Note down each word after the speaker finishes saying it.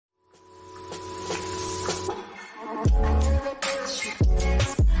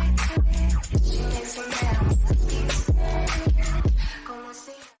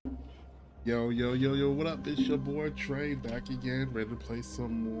Yo, yo, yo, yo, what up? It's your boy Trey back again, ready to play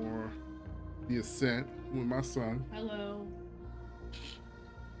some more The Ascent with my son. Hello.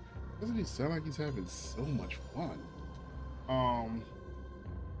 Doesn't he sound like he's having so much fun? Um,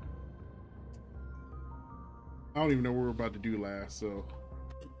 I don't even know what we're about to do last, so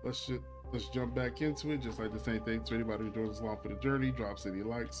let's jump back into it. Just like the same thing to anybody who joins us along for the journey. Drops any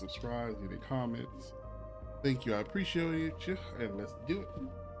likes, subscribes, any comments. Thank you, I appreciate you, and let's do it.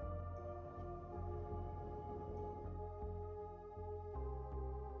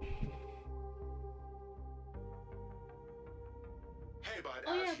 Hey, bud,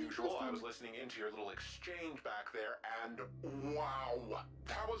 Oh yeah, as usual, I was listening into your little exchange back there, and wow,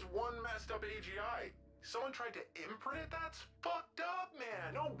 that was one messed up AGI. Someone tried to imprint it? That's fucked up,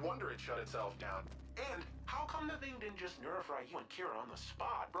 man. No wonder it shut itself down. And how come the thing didn't just nerf fry you and Kira on the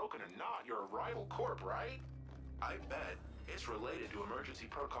spot? Broken or not, you're a rival corp, right? I bet it's related to Emergency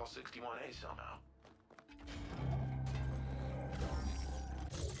Protocol 61A somehow.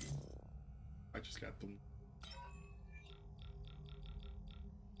 I just got them.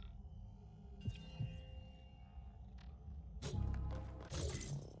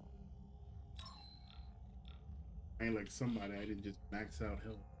 I ain't like somebody I didn't just max out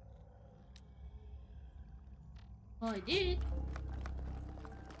health. Well, I did.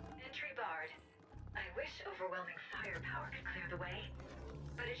 Entry barred. I wish overwhelming firepower could clear the way,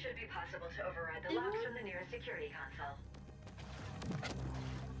 but it should be possible to override the locks from the nearest security console.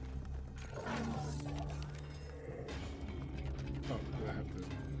 Oh, do I have to?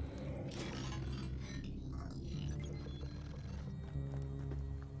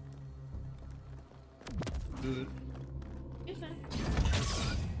 Good. Yes, sir.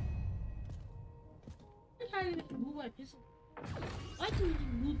 I didn't move my pistol. Why didn't you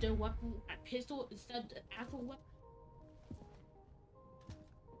move the weapon, my pistol, instead of the actual weapon?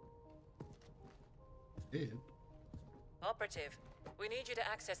 Dead. Operative, we need you to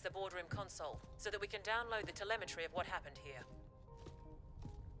access the boardroom console so that we can download the telemetry of what happened here.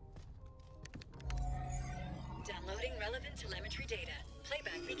 Downloading relevant telemetry data.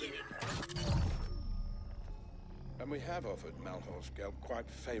 Playback beginning. And we have offered Malhor's Gelb quite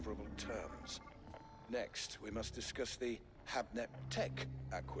favorable terms. Next, we must discuss the Habnet Tech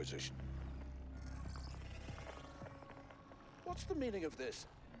acquisition. What's the meaning of this?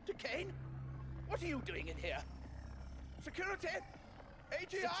 Dakyne? What are you doing in here? Security?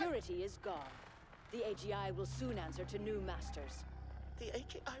 AGI? Security is gone. The AGI will soon answer to new masters. The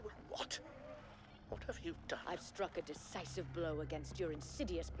AGI will what? What have you done? I've struck a decisive blow against your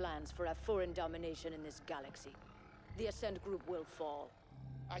insidious plans for a foreign domination in this galaxy. The Ascent group will fall.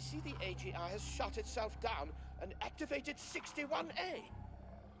 I see the AGI has shut itself down and activated 61A.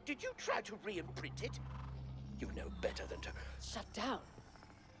 Did you try to re-imprint it? You know better than to... Shut down?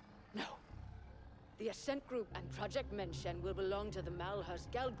 No. The Ascent group and Project Menshen will belong to the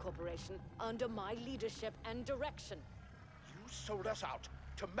Malhurst Gelb Corporation under my leadership and direction. You sold us out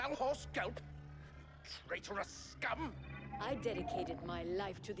to Malhorst Gelb? Traitorous scum! I dedicated my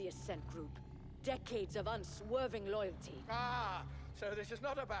life to the Ascent group. Decades of unswerving loyalty. Ah, so this is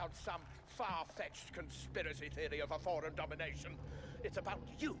not about some far-fetched conspiracy theory of a foreign domination. It's about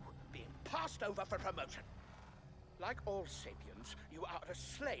you being passed over for promotion. Like all sapiens, you are a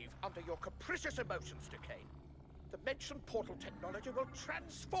slave under your capricious emotions, Dakyne. The mentioned portal technology will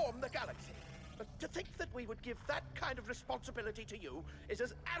transform the galaxy. But to think that we would give that kind of responsibility to you is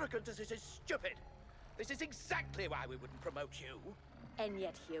as arrogant as it is stupid. This is exactly why we wouldn't promote you. And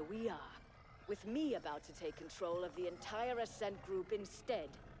yet here we are, with me about to take control of the entire Ascent group instead.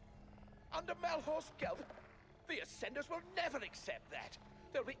 Under Malhorst Gelb, the Ascenders will never accept that.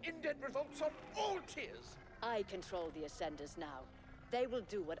 There'll be indent revolts on all tiers. I control the Ascenders now. They will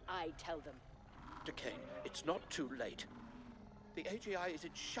do what I tell them. Dakyne, it's not too late. The AGI is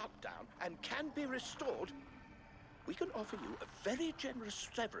in shutdown and can be restored. We can offer you a very generous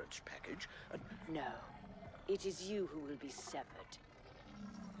severance package and... No, it is you who will be severed.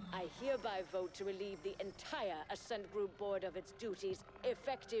 I hereby vote to relieve the entire Ascent Group board of its duties,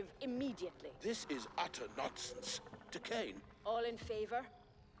 effective immediately. This is utter nonsense. Dakyne. All in favor?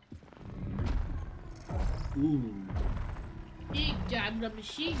 Ooh. Big damn the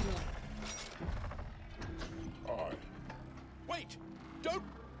machine gun. Aye. Wait! Don't...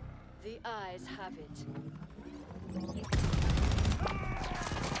 The eyes have it.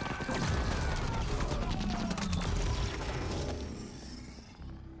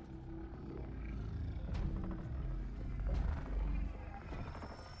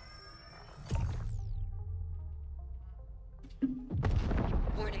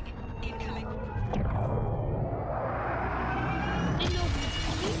 Warning. Incoming. They know who's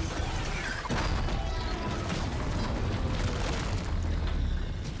coming.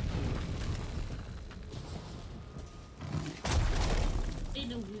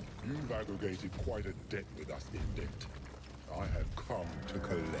 You've aggregated quite a debt with us, Indent. I have come to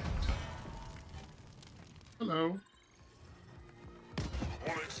collect. Hello.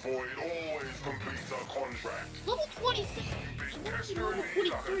 Onyx Void always completes a contract. Level 26. Been pestering me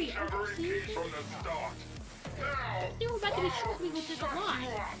like a jabbering key from the start. Now, They were about to be shooting me with this a shut lot. you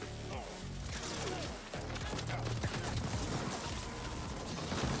up.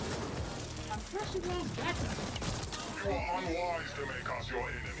 I'm pressing wrong button. You are unwise to make us your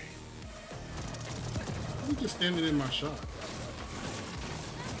enemy. I'm just standing in my shot.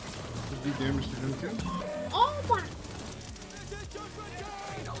 Just do damage to him too. Oh my!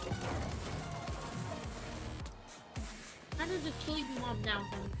 How does it kill you mom now?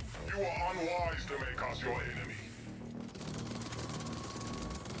 You are unwise to make us your enemy.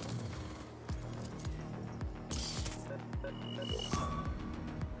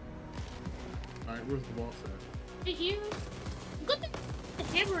 Alright, where's the boss at? Right here. Good thing the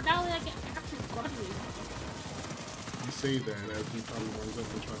hammer now that I get after godly. You say that as he probably runs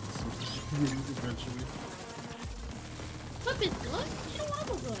up and tries to switch you eventually. Flip is good? You don't want to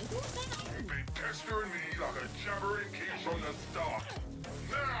go good. Who's that? You've been pestering me like a jabbering key from the start.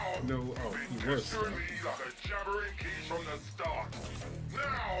 Now, No, oh, you've he been was. pestering me like a jabbering key from the start.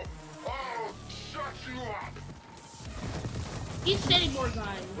 Now, I'll shut you up. He's sending more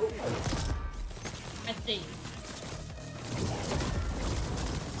guys. I think.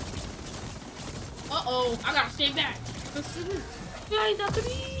 Uh-oh, I gotta stay back. Guys, after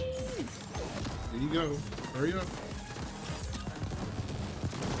me! There you go. Hurry up.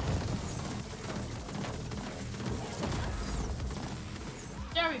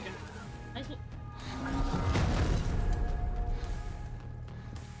 There we go. Nice one.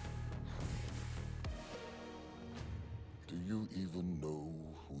 Do you even know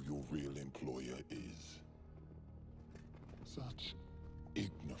who your real employer is? Such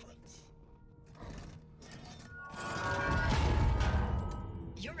ignorance.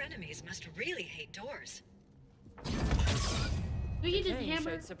 Your enemies must really hate doors. We can just Dakyne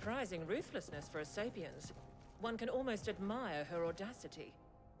hammer. showed surprising ruthlessness for a sapiens. One can almost admire her audacity.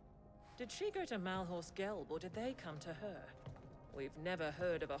 Did she go to Malhorse Gelb, or did they come to her? We've never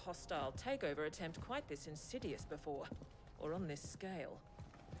heard of a hostile takeover attempt quite this insidious before, or on this scale.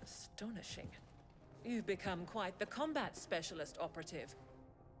 Astonishing. You've become quite the combat specialist operative.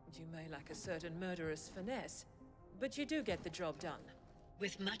 You may lack a certain murderous finesse, but you do get the job done.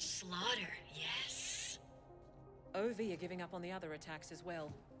 With much slaughter, yes. OV are giving up on the other attacks as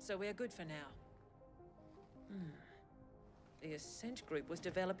well, so we're good for now. The Ascent group was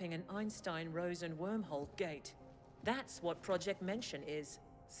developing an Einstein-Rosen wormhole gate. That's what Project Mention is.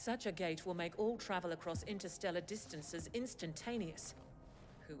 Such a gate will make all travel across interstellar distances instantaneous.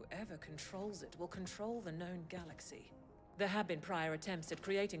 Whoever controls it will control the known galaxy. There have been prior attempts at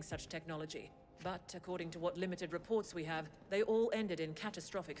creating such technology, but according to what limited reports we have, they all ended in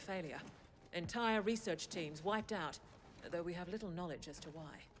catastrophic failure. Entire research teams wiped out, though we have little knowledge as to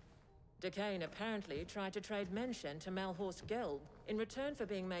why. Dakyne apparently tried to trade Mention to Malhorse Gelb in return for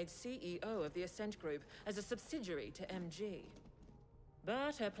being made CEO of the Ascent Group as a subsidiary to MG.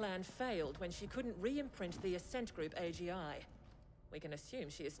 But her plan failed when she couldn't re-imprint the Ascent Group AGI. We can assume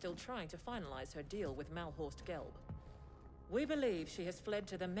she is still trying to finalize her deal with Malhorse Gelb. We believe she has fled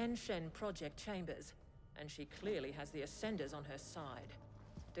to the Mention Project Chambers, and she clearly has the Ascenders on her side.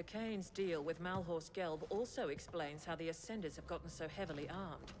 Dakayne's deal with Malhorse Gelb also explains how the Ascenders have gotten so heavily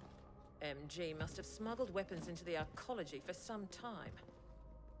armed. MG must have smuggled weapons into the arcology for some time.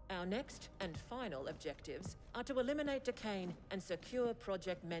 Our next and final objectives are to eliminate Dakyne and secure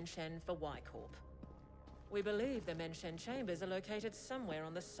Project Mention for Y-Corp. We believe the Mention chambers are located somewhere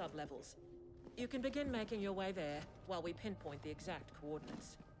on the sublevels. You can begin making your way there while we pinpoint the exact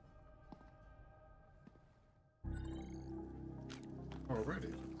coordinates.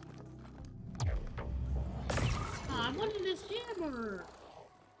 Already. I wanted this hammer.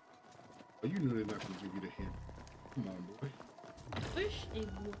 Oh, you knew they're not gonna give you the hammer. Come on, boy. Wish they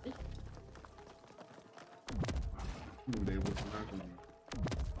would. You knew they was not gonna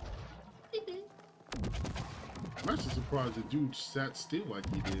They did. I'm actually surprised the dude sat still like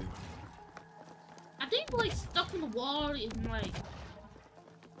he did. I think like stuck in the wall and like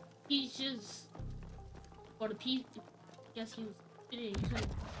he's just or the piece. Guess he was sitting.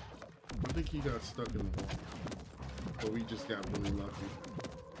 I think he got stuck in the wall. So we just got really lucky.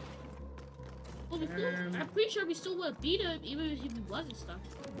 Well, I'm pretty sure we still would beat him even if he wasn't stuck.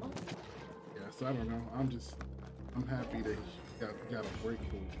 Oh. Yeah, so I don't know. I'm happy that he got a break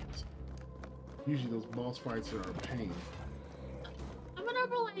for it. Usually those boss fights are a pain. I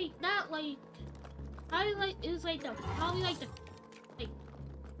remember like that like I like it was like the probably like the like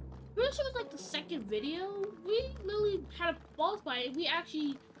pretty sure it was like the second video. We literally had a boss fight and we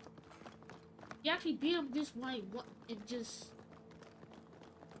actually beat him just like what in just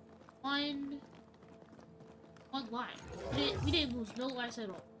one life. We didn't lose no lives at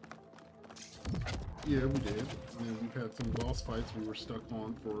all. Yeah, we did. And then we've had some boss fights we were stuck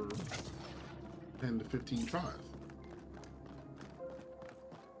on for 10 to 15 tries.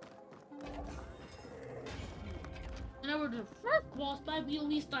 Whenever the first boss fight, we at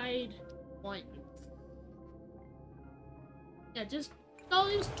least died once. Yeah, just no,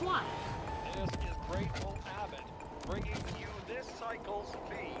 it was twice. This is Grateful Abbott, bringing you this cycle's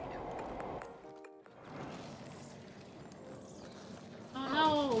feed. Oh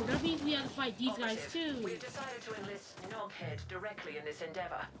no, that means we have to fight these guys too. We've decided to enlist Noghead directly in this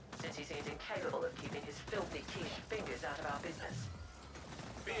endeavor, since he seems incapable of keeping his filthy quiche fingers out of our business.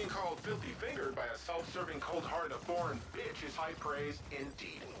 Being called filthy fingered by a self-serving, cold-hearted, foreign bitch is high praise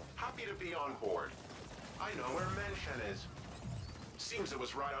indeed. Happy to be on board. I know where Menshen is. Seems it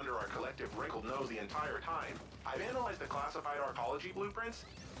was right under our collective wrinkled nose the entire time. I've analyzed the classified arcology blueprints.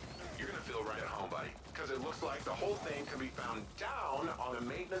 You're gonna feel right at home, buddy, because it looks like the whole thing can be found down on the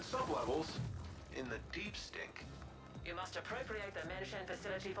maintenance sublevels in the deep stink. You must appropriate the Menshen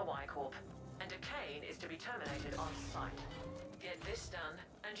facility for Y-Corp, and Dakyne is to be terminated on site. Get this done,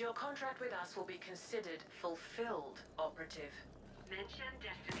 and your contract with us will be considered fulfilled, operative. Menshen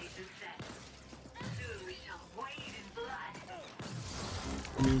destination set. Soon we shall wade in blood.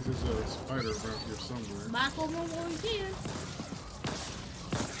 It means there's a spider around here somewhere. Might as well know where he is.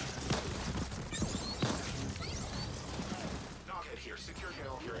 Noghead here, secure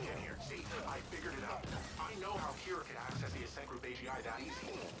channel here again here. See, I figured it out. I know how Kira could access the Ascent Group AGI that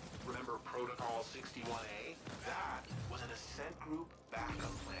easy. Remember Protocol 61A? That was an Ascent Group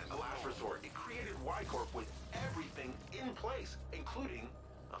backup plan, a last resort. It created Y-Corp with everything in place, including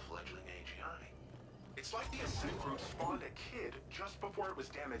a fledgling AGI. It's like the Ascent Group spawned a kid just before it was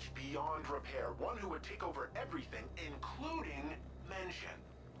damaged beyond repair. One who would take over everything, including Menshen.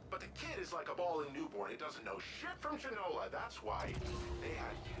 But the kid is like a bawling newborn. It doesn't know shit from Shinola. That's why they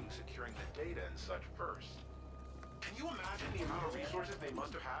had you securing the data and such first. Can you imagine the amount of resources they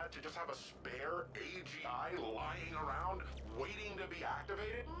must have had to just have a spare AGI lying around, waiting to be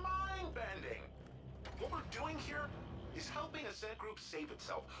activated? Mind-bending! What we're doing here is helping Ascent Group save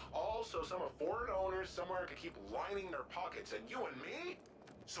itself. Also, some of foreign owners somewhere could keep lining their pockets, and you and me?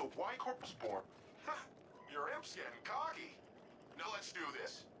 So Y-Corp was born. Your imp's getting cocky. Now let's do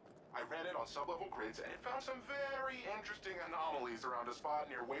this. I ran it on sublevel grids, and it found some very interesting anomalies around a spot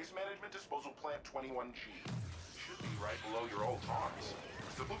near Waste Management Disposal Plant 21G. Should be right below your old Toms.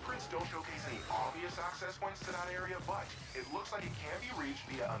 The blueprints don't showcase any obvious access points to that area, but it looks like it can be reached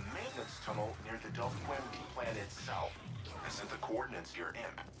via a maintenance tunnel near the WMD plant itself. I sent the coordinates to your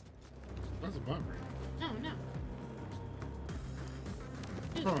imp. That's a bot ring. No, no.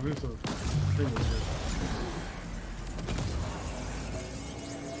 Oh, there's a thing over there.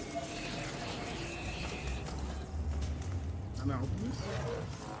 Can I open this?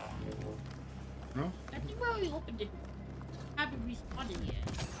 No? I think we already opened it. Haven't responded yet.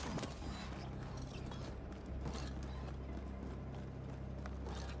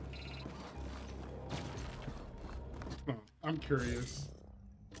 Oh, I'm curious.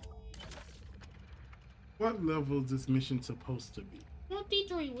 What level is this mission supposed to be?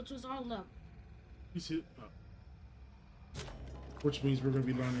 23, which was our level. You see, which means we're going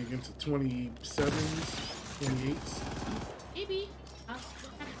to be learning into 27s, 28s. Maybe. I'll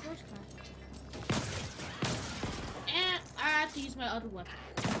still have the first time. And I have to use my other weapon.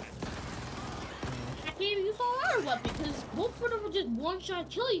 I can't even use our other weapon because both of them were just one-shot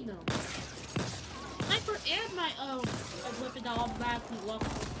killing them. Sniper and my weapon that automatically locked.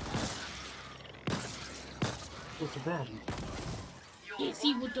 What's the problem? Can't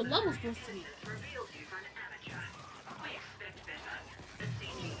see what the level's supposed to be. Reveals you for an amateur. We expect better. The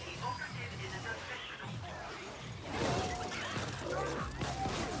CGT operative is a professional.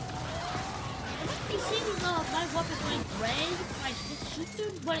 It seems my weapon's like red, like just shoot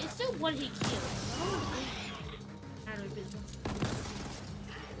them, but it's still one hit kill. I don't know if it's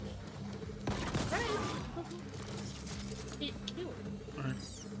red. Hit kill. Alright.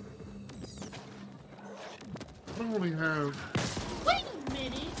 I don't really have. Wait a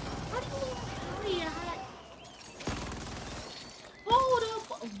minute. How do you hide? Hold up.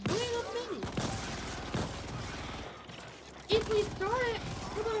 Wait a minute. If we started,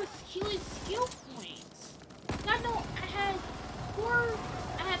 we're gonna healing skill points. I know I had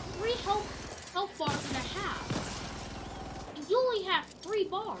 3 health bars and a half. And you only have 3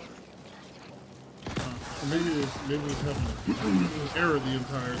 bars. Maybe it was having an error the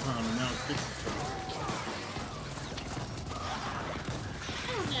entire time, and now it's fixed itself.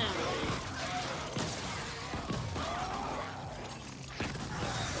 Oh no.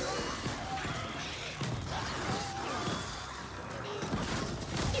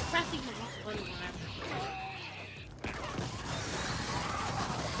 Keep pressing the wrong button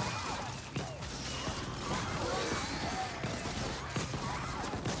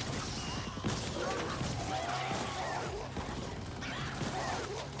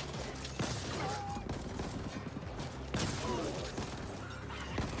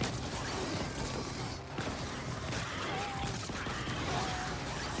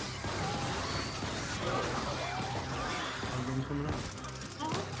when coming out. I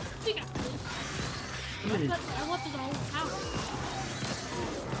think I could. I wanted all the power.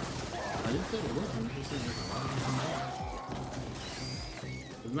 I didn't say it wasn't. I'm just saying there's a lot of them.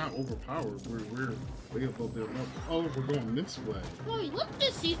 It's not overpowered. We're way above their level. Oh, we're going this way. Wait, let's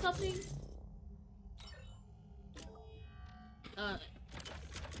just see something.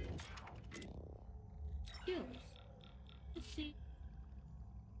 Skills. Let's see.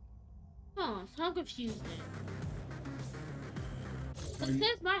 Huh, so I'm confused then. But it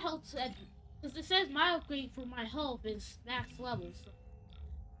says my health said, because it says my upgrade for my health is max level, so.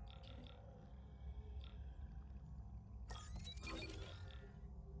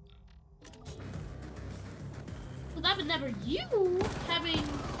 Because I've never you having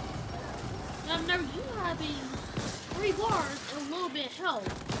 3 bars and a little bit of health.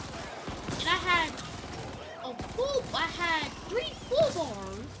 And I had 3 full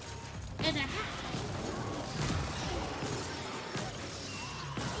bars and a half.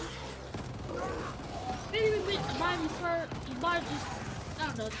 Maybe you might just, I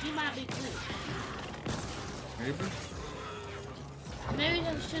don't know, you might be cool. Maybe? Maybe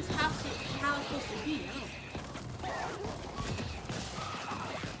that's just how it's supposed to be, I don't know.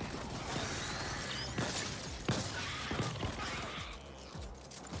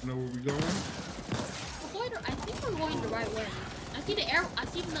 You know where we going? I think we're going the right way. I see the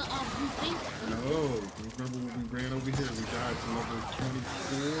blue thing. No, remember when we ran over here and we died to level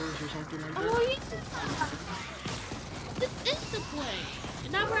 24s or something like that? Oh yeah! This is the play!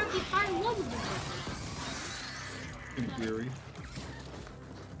 And now we're actually higher level than this. In theory.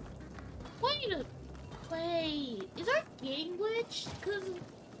 Wait, is our game glitch? Cause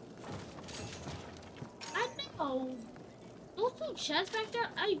I know those 2 chests back there,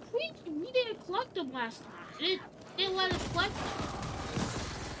 we didn't collect them last time. It didn't let us collect them.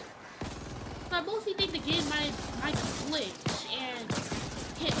 So I mostly think the game might glitch and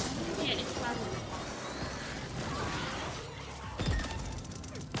can't extract it.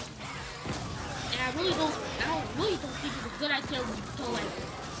 And I really don't think it's a good idea to like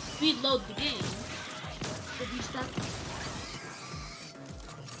reload the game. If you start.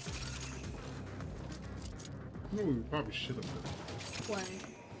 No, we probably should have done. What?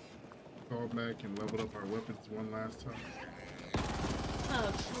 Call back and leveled up our weapons one last time.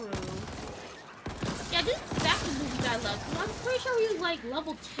 Oh, true. Yeah, this is exactly the movies I love. I'm pretty sure we was like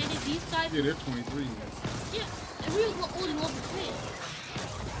level 10 in these guys. Yeah, they're 23. Yeah, and we were only level 10.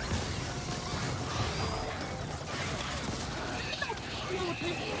 Level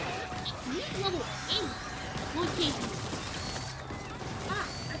 10. He's level 8. Look at you. Ah,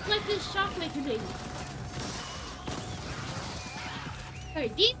 it's like this shockwave baby. Hey,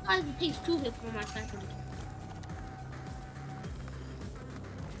 these guys will take 2 hits for my sniper.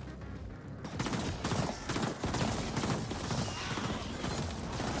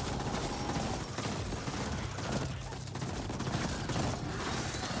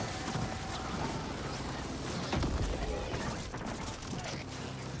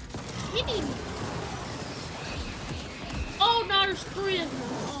 Hitting me. Oh no, there's 3 of them.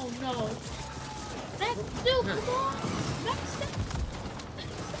 Oh no. That's still, come on. That's still.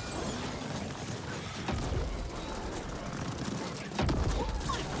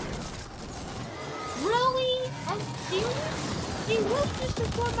 Really? Are you serious? He will just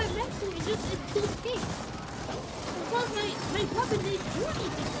destroy my maximum in just in 2 escapes. Because my weapon didn't do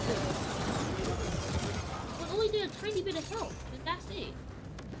anything to it. But only did a tiny bit of health, and that's it.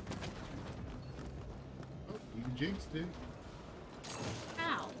 Oh, you jinxed it.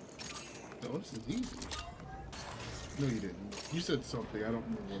 How? No, this is easy. No, you didn't. You said something. I don't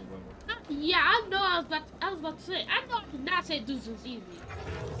remember what it was. Yeah, I know. I was about to say. I know I did not say this was easy.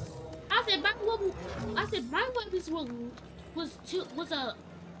 I said my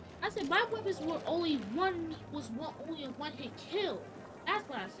weapons were only only a 1-hit kill. That's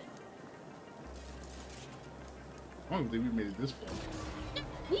what I said. I don't think we made it this far.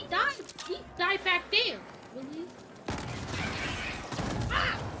 We died back there. Really?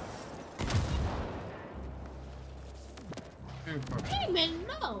 Ah! Hey man,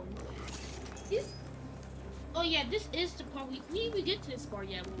 no. Oh yeah, this is the part we didn't even get to this part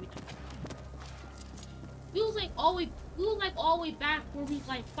yet when we done. We was like all the way back where we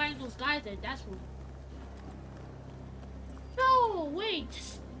like find those guys at. That's where. No, wait.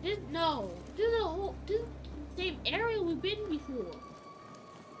 This is the same area we've been before.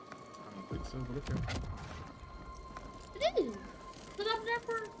 I don't think so, but okay. It is. Because I've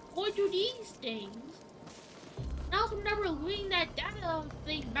never going through these things. And I also remember reading that data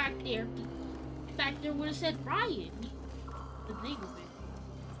thing back there. Back there where it said Ryan. The name of it.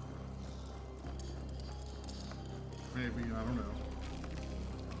 Maybe, I don't know.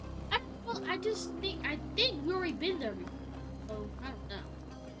 I think we already been there before. So, I don't know.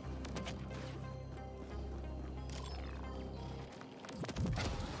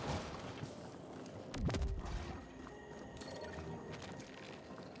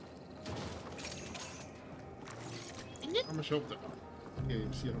 How much health? I can't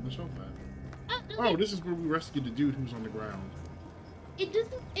even see how much health I have. Oh, this is where we rescued the dude who's on the ground. It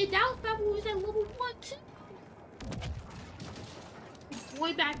doesn't. That was back when we was at level 1 too.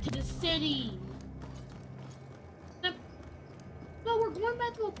 Going back to the city. No, we're going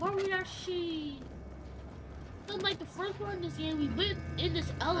back to a part where actually. Like the first part in this game, we went in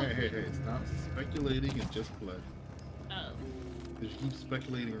this elevator. Hey, stop speculating and just play. Oh. Because you keep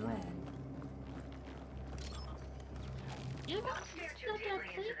speculating wrong. Yeah, not that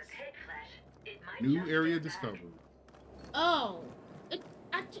place. New area discovered. Oh. It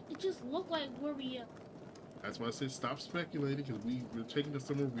just looked like where we That's why I said stop speculating, because we're taking us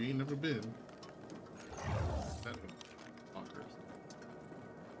somewhere we ain't never been. That bonkers.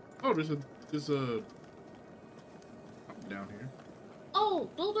 Oh, there's a down here. Oh,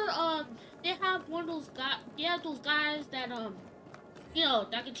 those are they have one of those guys. They have those guys that you know,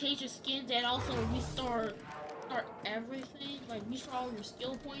 that can change your skins and also restore everything, like restore all your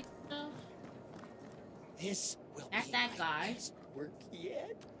skill points and stuff. This will That's be that my guy. best work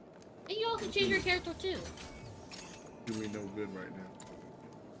yet. And you also change your character too. Do me no good right now.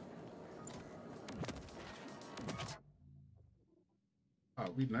 Oh,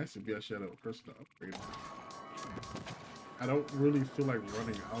 it'd be nice if you got Shadow first to upgrade. I don't really feel like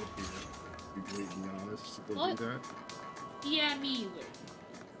running out of here. To be completely honest, to go do that. Yeah, me either.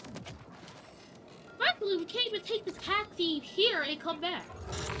 Actually, we can't even take this taxi here and come back.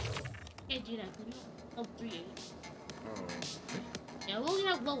 Can't do that. Oh, 380. Oh. Yeah, we only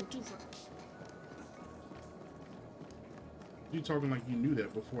have level 2 for. You talking like you knew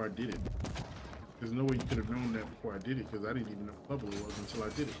that before I did it. There's no way you could have known that before I did it, because I didn't even know what level it was until I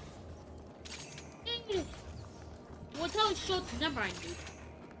did it. Well, tell us short the number I need.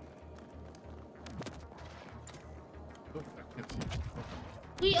 Oh, I can't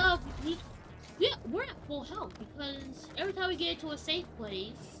see. We're at full health because every time we get into a safe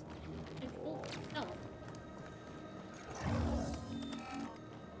place, it's full health.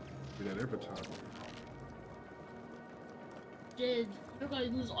 Do that every time. Then you're gonna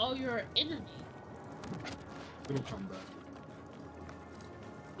lose all your energy. It'll come back.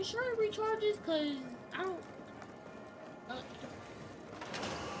 You sure it recharges? Cause I don't.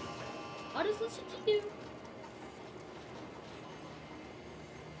 I'll just listen to you.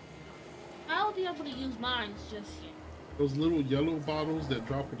 I don't think I'm gonna use mine just yet. Those little yellow bottles that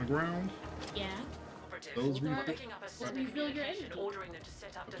drop on the ground? Yeah. Those refill your energy.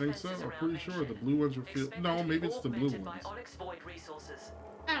 I think so. I'm pretty sure the blue ones refill. No, maybe it's the blue ones.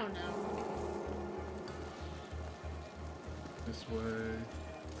 I don't know. This way.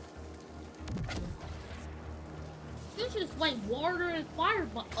 It's just like water and fire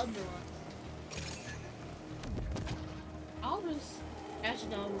under us. I'll just actually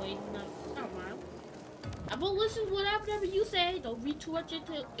no wait, no, I don't mind. I'm gonna listen to whatever you say. Don't read too much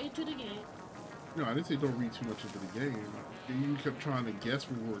into the game. No, I didn't say don't read too much into the game. You kept trying to guess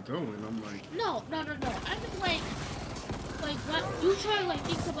where we were going. I'm like, no. I mean like what you try to like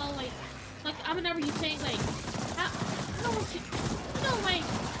think about like I remember you saying like like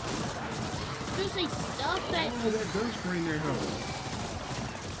there's like stuff that oh, that does drain their health.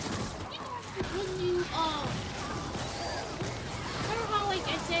 When you I don't know how like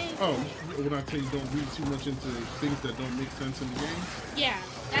I say. Oh, when I tell you don't read too much into things that don't make sense in the game. Yeah,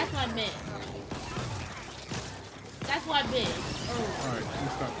 that's what I meant. That's what I meant. Alright, you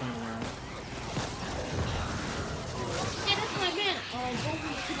stop playing around. Yeah, that's what I meant. Don't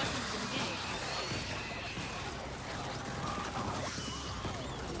read too much into the game.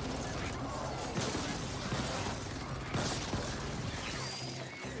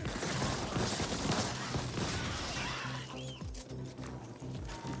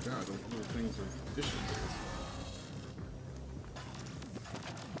 terms of conditions.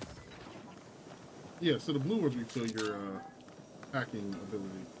 Yeah, so the blue ones refill your hacking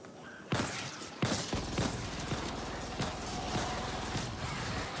ability.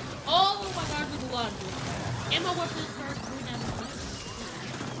 Oh my god, there's a lot of this. And my weapon starts going down the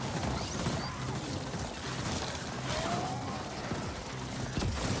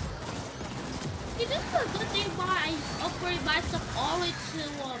See, this is a good thing why I upgrade my stuff all the way to,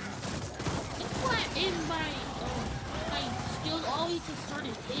 that's why in my skills all the way to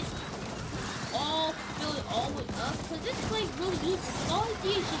certain hits, all fill it all the way up, because this is like really useful, because all I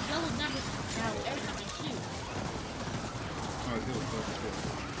see is just yellow numbers now every time I shoot.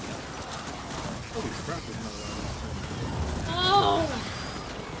 Holy crap, there's not a lot of this. Oh!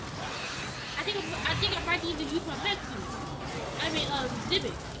 I think I might even use my mech suit. I mean,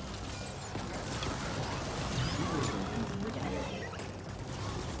 Zibit.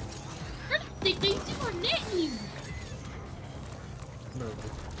 They do are netting you. No.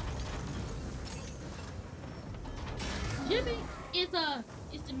 Zibit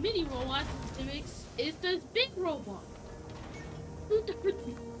is the mini robot. Zibit is the big robot.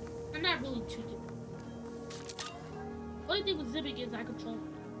 I'm not really too different. Only thing with Zibit is I control it.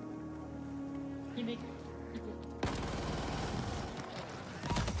 Zibit.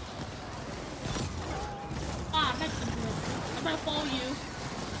 Ah, that's the good. I'm gonna follow you.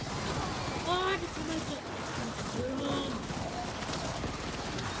 Oh, I just want to get.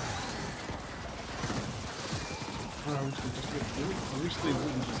 I wish they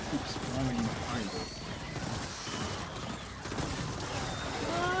wouldn't just keep spawning behind us.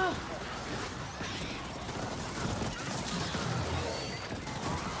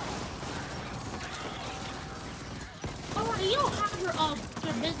 You don't have your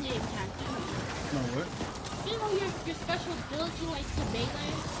melee attack, do you? No, what? You know your special ability like the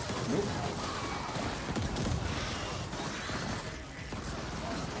melee? Nope.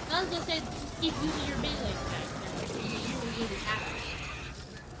 I was gonna say just keep using your melee attack. You don't really have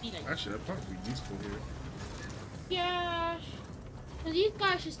it. Actually, that'd probably be useful here. Yeah. Cause these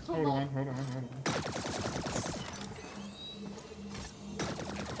guys just come Hold up. on.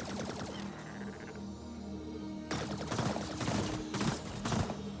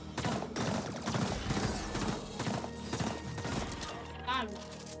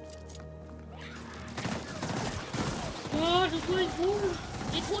 God, it's 24.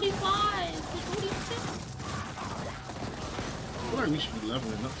 It's 25. It's 26. I feel like we should be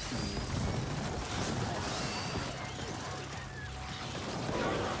leveling up soon.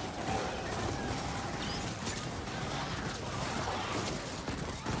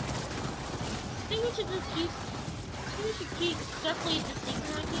 I think we should keep circling this thing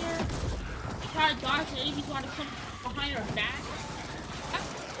right here. Try to dodge the enemies want to come behind our back.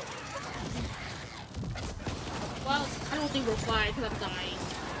 Well, I don't think we're fine because I'm dying.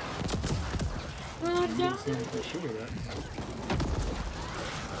 I'm dying. For sure of that.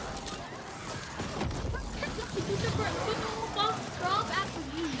 Drop after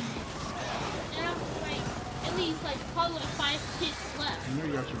you. And I'm like, at least like probably like 5 hits left. You know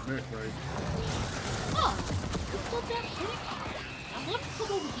you got your back, right? Oh, let's go that quick. I'm gonna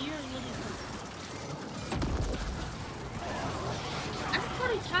come over here and look at this. I'm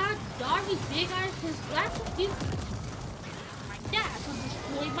gonna try to dodge these big guys because that's what you. My dad will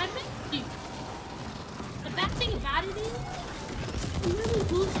destroy my mech suit. The bad thing about it is, I really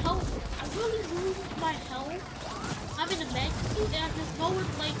lose health. I really lose my health. I'm in a mech suit and there's nowhere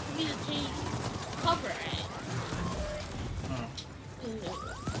like for me to change cover at.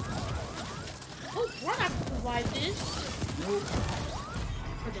 Oh, we're not gonna survive this. Nope.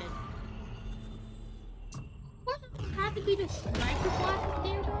 We're dead. What does it have to be the sniper block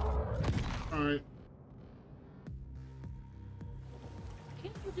there though? Alright. I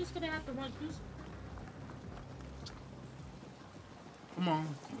guess we're just gonna have to run through. Come on.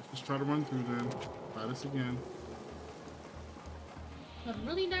 Let's just try to run through then. Try this again. I'm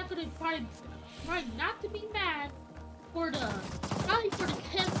really not gonna try not to be mad for probably for the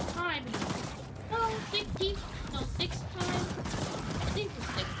 10th time. No, 16th, no, 6th time. I think the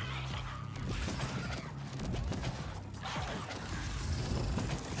 6th.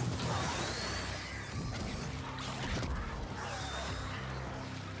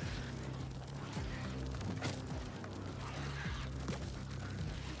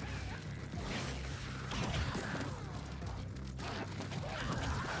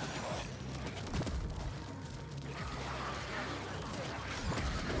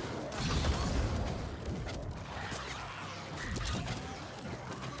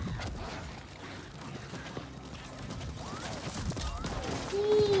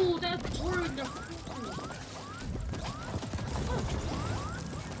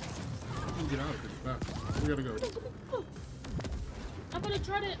 gotta go. I'm gonna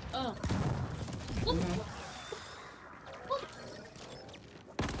try to,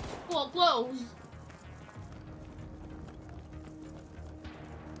 well, close.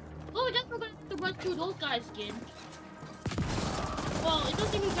 Well, I guess we're gonna have to run through those guys again. Well, it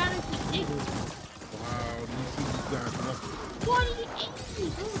doesn't even matter if we did. Wow, you see these guys left. 48!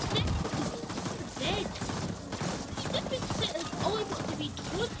 Those dead. This big set is only going to be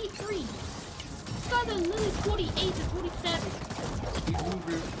 23. These guys are literally 28 to 27. Keep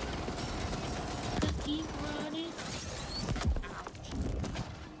moving. Just keep running.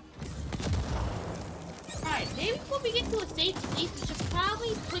 Alright, maybe when we get to a safe place, we should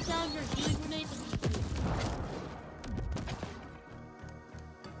probably put down your healing grenades.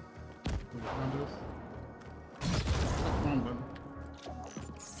 Come on, bud.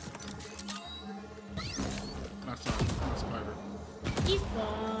 Not spider. He's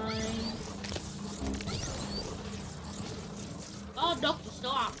fine. Oh, Doctor,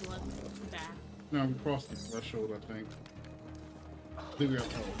 still out one. Back. Now we crossed the threshold, I think. I think we got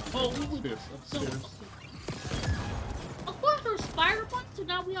upstairs. Of course, there's spider behind, so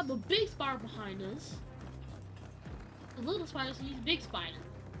now we have a big spider behind us. The little spider sees a big spider.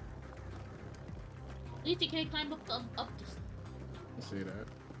 At least he can't climb up this. I'll say that.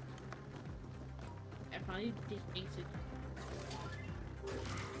 I probably did exit.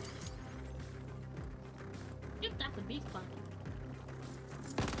 Yep, that's a big spider.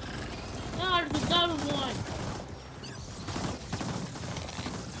 Ah, there's another one.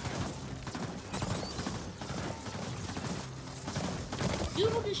 You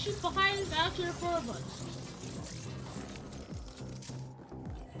want to shoot behind us out here in front of us.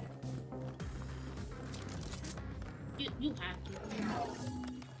 You have to.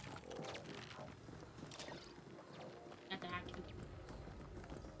 Have to hack it.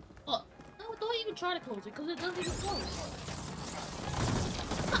 Oh, no, don't even try to close it, because it doesn't even close.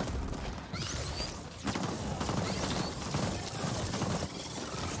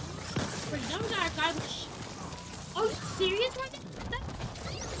 Wait, now we got a guy with Are you serious right now?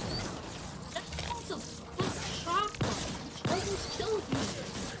 That's awesome. What shotgun? Which almost killed me.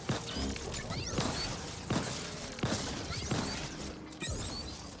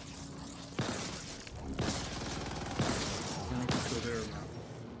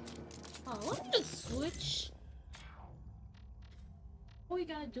 Oh, let me just switch. Oh, you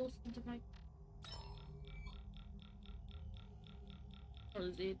gotta do something like. Where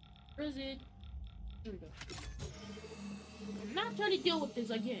is it? Where is it? Here we go. I'm not trying to deal with this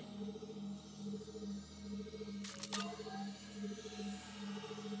again.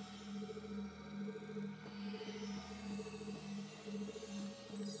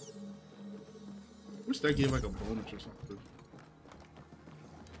 Wish that gave like a bonus or something.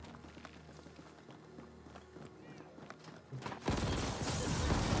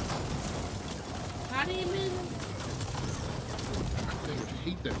 How do you mean? I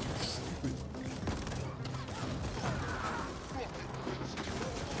hate that. Stupid.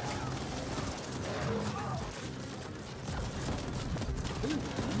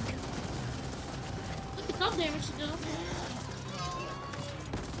 Look at some damage to do.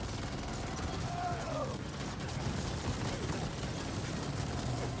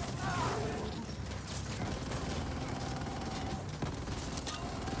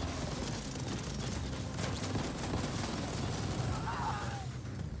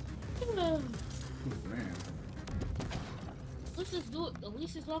 Let's just do it. At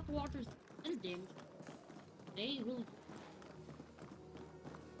least it's not the water's end damage. They ain't really.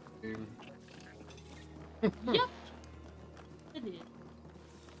 Yep. It is.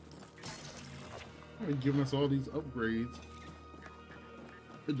 They're giving us all these upgrades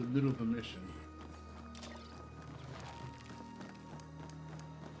in the middle of the mission.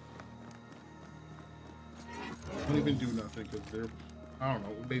 Don't even do nothing because they're, I don't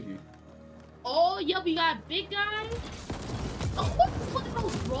know, maybe. Oh, yeah, we got big guys. Oh, what are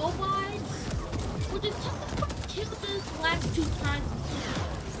those robots? Well, just killed us the last 2 times.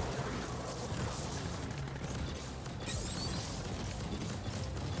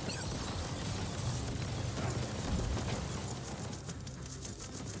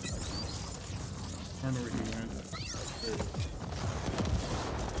 I don't know where he went.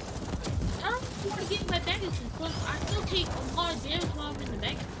 I don't want to get my magazine, because I still take a lot of damage while I'm in the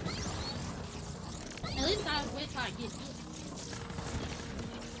magazine. At least I wait till I get it.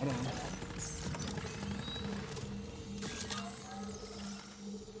 I don't know.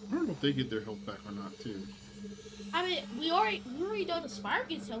 I don't know if they get their health back or not, too. I mean, we already know the spider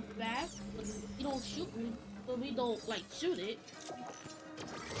gets health back, but we don't shoot it, so we don't like shoot it.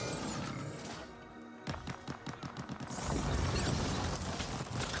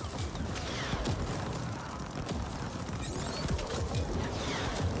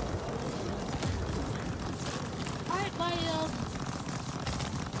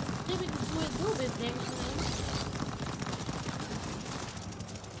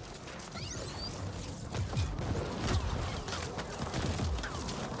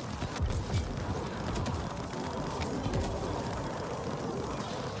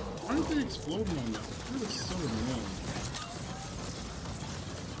 exploding on that. That is so annoying.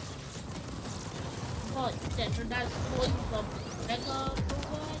 Oh, that you're not exploding from mega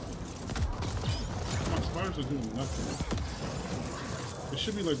robot? My spiders are doing nothing. It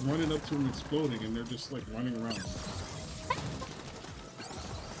should be like running up to them exploding and they're just like running around.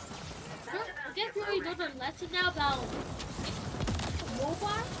 I guess we already know the lesson now about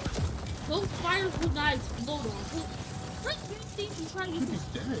robots. Those spiders do not explode on. What do you think you try to use? He's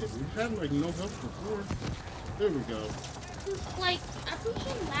dead. We've had like no help before. There we go. It's like, I'm pretty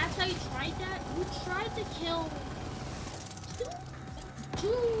sure last time you tried that, you tried to kill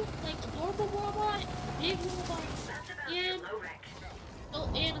two like a normal robot, a big robot,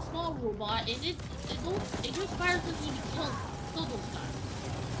 and a small robot, and your spiders doesn't even kill those guys.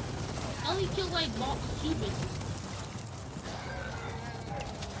 I only kill like humans.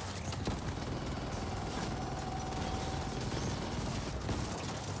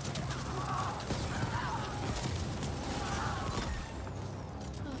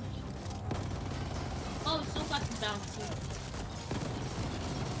 Oh, so fucking bouncy.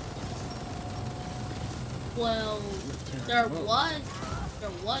 Well, there was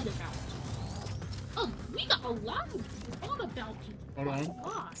a bounty. Oh, we got a lot of bounties. Hold on.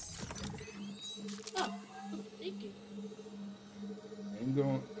 Oh, thank you.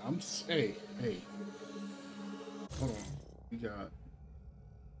 Hey. Hold on. We got...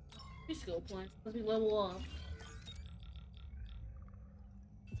 We skill points. Let me level up.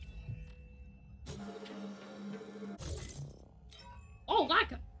 Oh,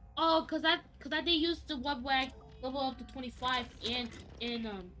 like, cause I did use the one where I level up to 25 and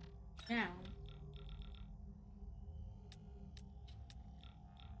now.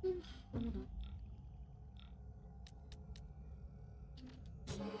 Hold on.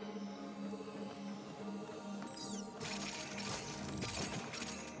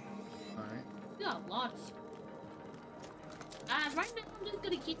 Alright. We got a lot of stuff. Right now I'm just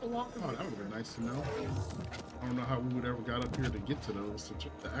gonna keep the walker. Oh, that would have been nice to know. I don't know how we would ever got up here to get to those to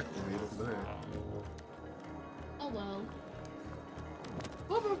activate over there. Oh well.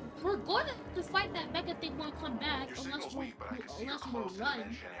 Well, we're going to fight that mega thing when we come back, unless we're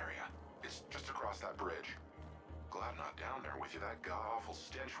run. It's just across that bridge. Glad I'm not down there with you. That god-awful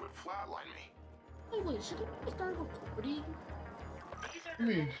stench would flatline me. Wait, should we start recording? These are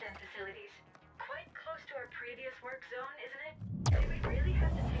the Ascent facilities. Quite close to our previous work zone, isn't it? Do we really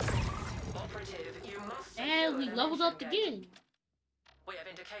have to take it? Operative, you must... And we leveled up again. We have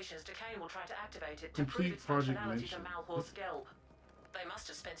indications Dakyne will try to activate it to Complete prove its project functionality to mission. Malhor's Gelb. They must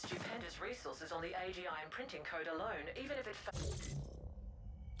have spent stupendous resources on the AGI imprinting code alone, even if it...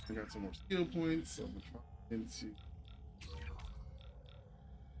 I got some more skill points, so I'm gonna try into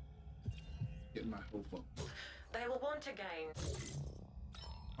get my health up. They will want to gain...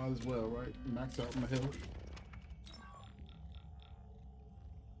 Might as well, right? Max out my health.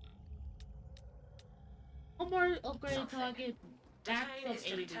 One more upgrade target. Back Dakyne from is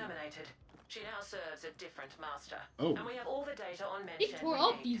to be 80. terminated. She now serves a different master. Oh. And we have all the data on They Mention. tore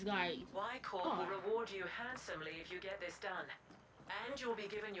up these guys. Y-Corp will reward you handsomely if you get this done. And you'll be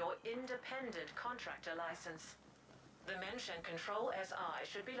given your independent contractor license. The Mention Control SI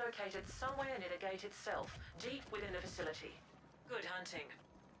should be located somewhere near the gate itself, deep within the facility. Good hunting.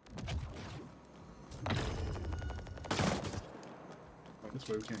 Oh, this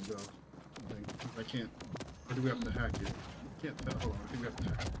way we can't go. I can't. Or do we have to hack it? Can't tell. Hold on, I think we have to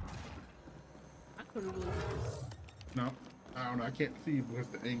hack it. I could've really... No, I don't know. I can't see because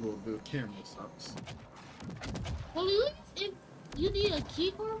the angle of the camera sucks. Well, at least if you need a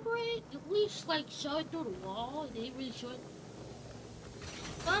key card for it, at least like show it through the wall. They didn't really show it.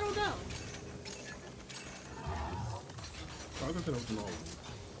 I don't know. So I can open all.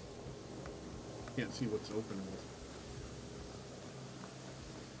 Can't see what's open and what's...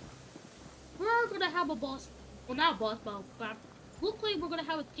 We're gonna have a boss. Well, not a boss, but look like we're gonna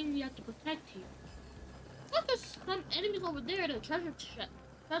have a thing we have to protect here. Look, there's some enemies over there. The treasure chest.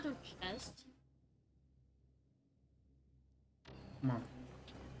 Come on.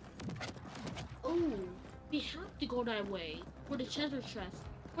 Oh, we have to go that way. Where the treasure chest.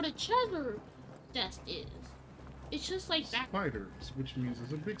 Where the treasure chest is. It's just like that. Spiders, which means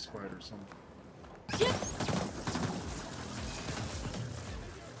there's a big spider somewhere. Yep.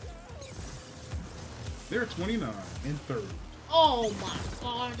 They're 29 and 30. Oh my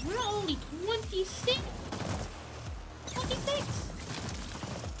god, we're only 26. 26.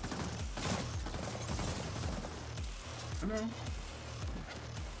 I know.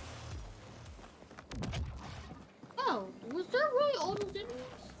 Oh, was there really all those enemies?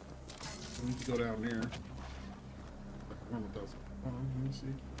 We need to go down there. One with those. Hold on, let me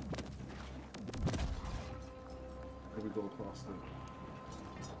see. Then we go across the.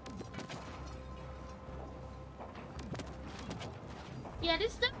 Yeah,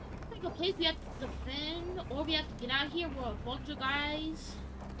 this stuff is like a place we have to defend, or we have to get out of here with a bunch of guys.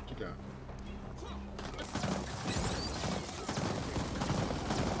 What you got?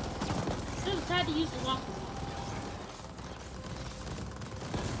 I just had to use the walker.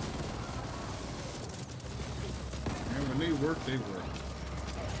 And when they work, they work.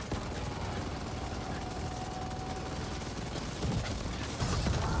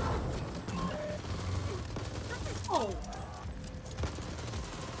 Oh.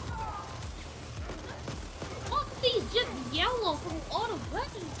 All these just yellow from all the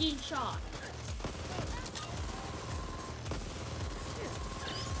weapons getting shot.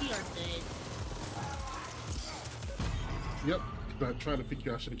 We are dead. Yep. I tried to pick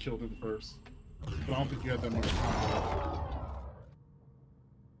you. I should have killed him first. But I don't think you had that much time left.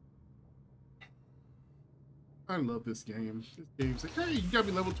 I love this game. This game's like, hey, you got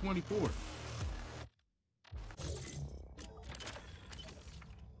me level 24.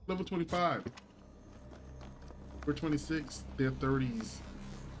 Level 25. We're 26. They're 30s.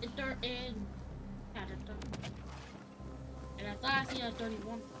 And yeah, they're 30. And I thought I seen a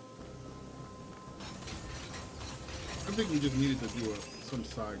 31. I think we just needed to do some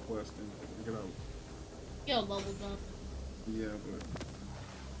side quest and figure it out. Yo, leveled up. Yeah, but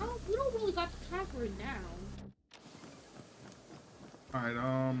We don't really got the time for it now. alright,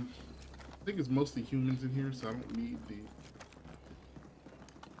 I think it's mostly humans in here, so I don't need the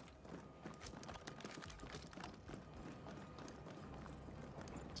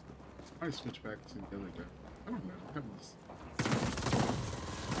I switch back to the other guy. I don't know. I haven't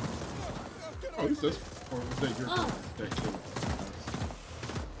Oh, who's this? Or was that your guy that killed?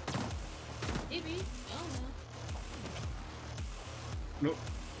 Maybe. I don't know. Nope.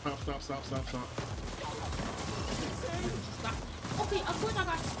 Stop. Okay, of course I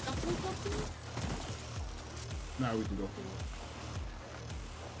got a full customer. Now we can go forward.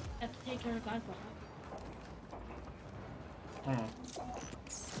 I have to take care of guys behind. Hold on.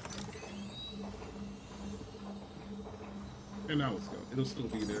 And now let's go. It'll still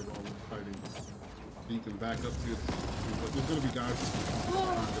be there while we're fighting. So you can back up to it. But there's gonna be guys.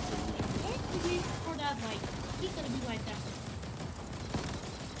 For that, like, he's gonna be like that.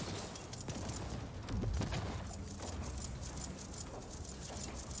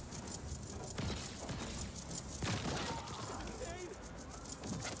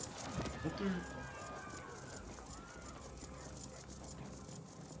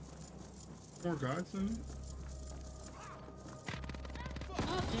 More guys in it?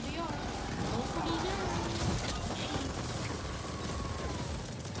 Oh, there they are. Hopefully there.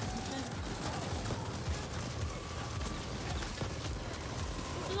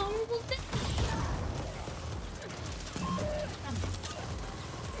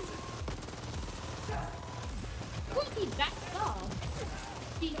 He backed off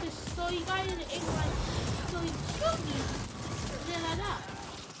because so he got in the air like so he killed me. Then I died.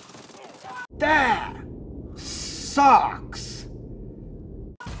 That sucks.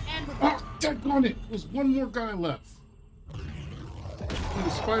 And oh, daggone it! There's one more guy left. And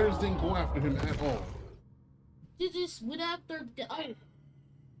the spiders didn't go after him at all. They just went after the other.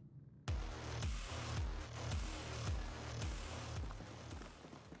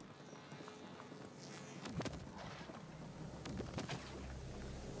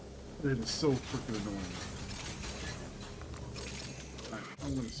 That is so freaking annoying. Alright,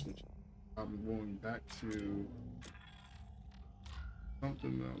 I'm gonna switch. I'm going back to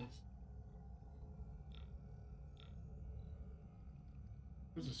something else.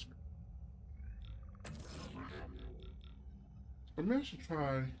 Where's this? Or maybe I should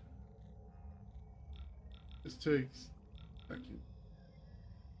try. This takes. Thank you.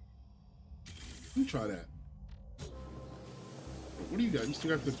 Let me try that. What do you got? You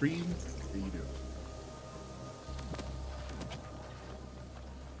still got the breed? Yeah, you do.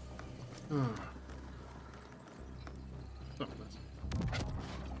 Stop this.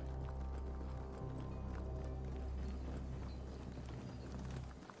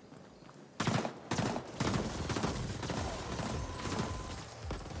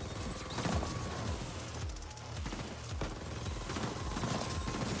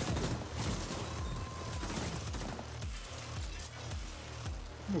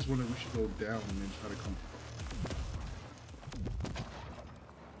 I was wondering if we should go down and then try to come.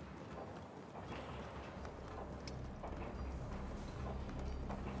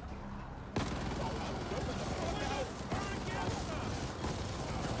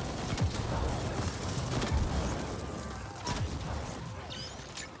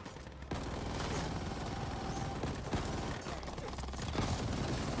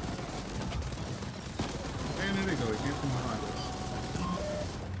 there they go. They came from behind us.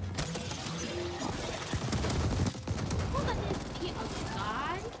 Well, that is a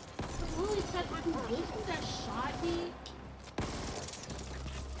guy. But really said, "I'm waiting that shot me."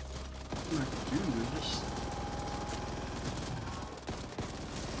 Like, dude, just.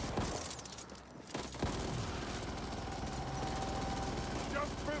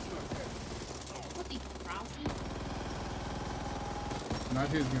 What the crouching? Not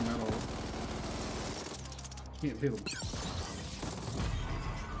hitting him at all. Can't hit him.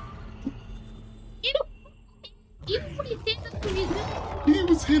 Even when he stands up to me, He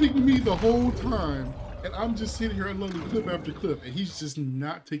was hitting me the whole time, and I'm just sitting here unloading clip after clip, and he's just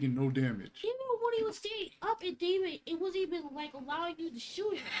not taking no damage. even when he was standing up at David, it wasn't even like allowing you to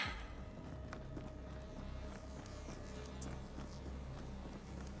shoot him.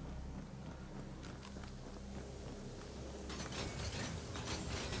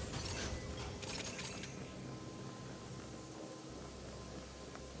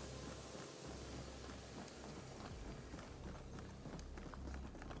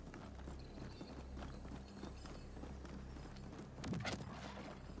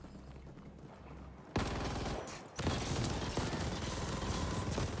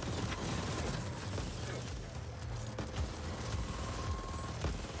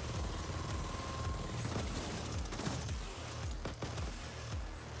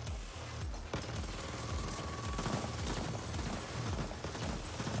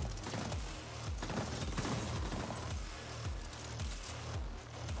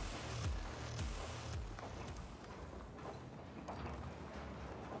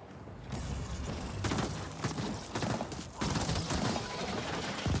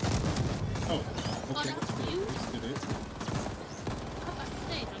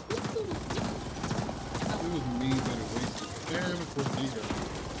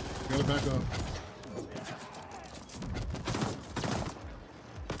 Back up.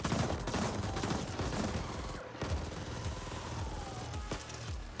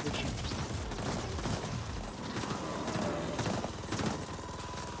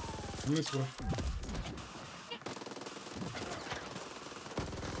 Come this way.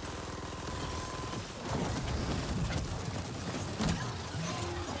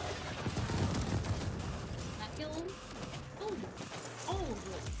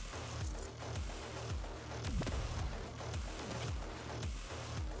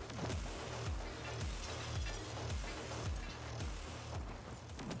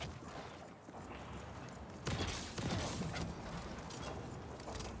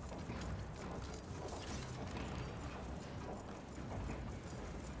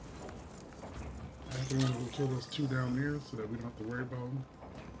 I'm going to kill those two down there so that we don't have to worry about them.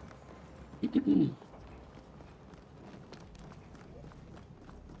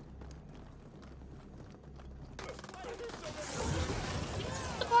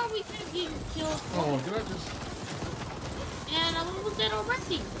 The part we can't get killed. Oh, did I just... And I'm almost dead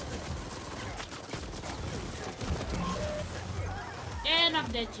already. And I'm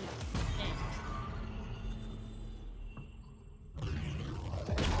dead too.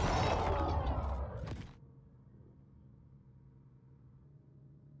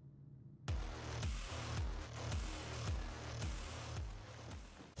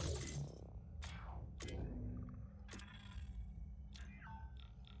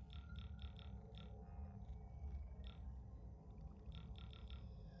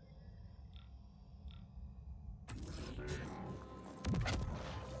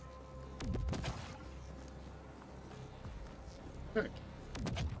 Heck.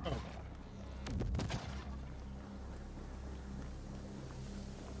 Oh.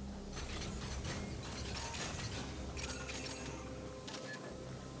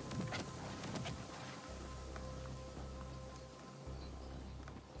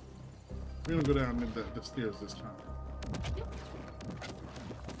 We're gonna go down the stairs this time.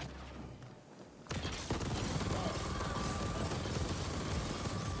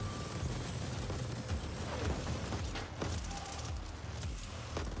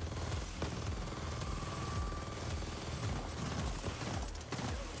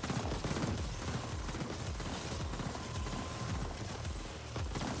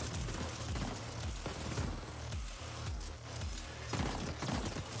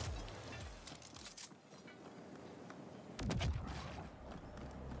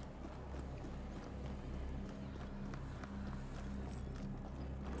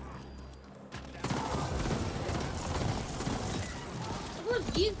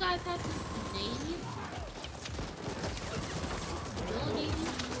 These guys have this name.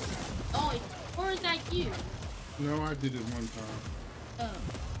 Oh, or is that you? No, I did it one time. Oh.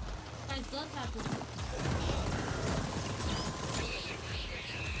 Guys does have this.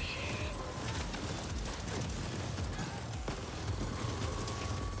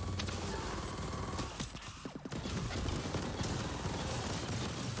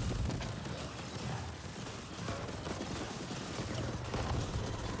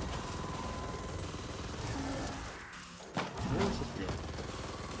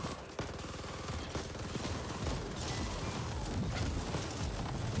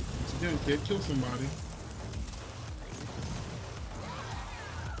 Yeah, can't kill somebody.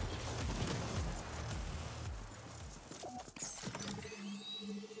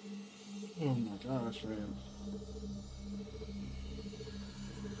 Oh my gosh, man.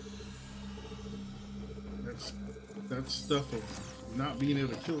 That stuff of not being able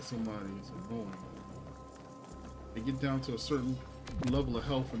to kill somebody is annoying. They get down to a certain level of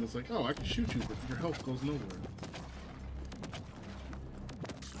health and it's like, oh, I can shoot you, but your health goes nowhere.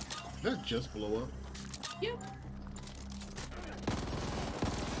 Did that just blow up? Yep.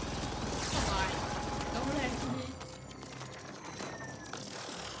 Don't accident.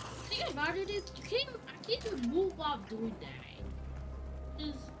 The thing about it is, I can't just move while doing that.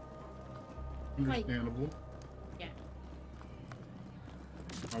 Just understandable. Like, yeah.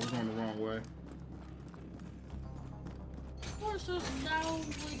 I was going the wrong way. Of course, so now we're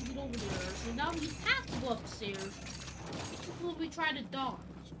going to get over there. So now we have to go upstairs. Before we try to dodge.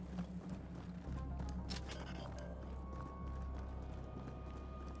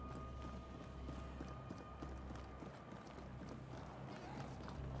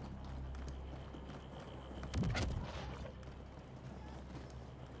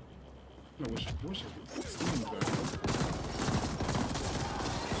 I wish I could see that.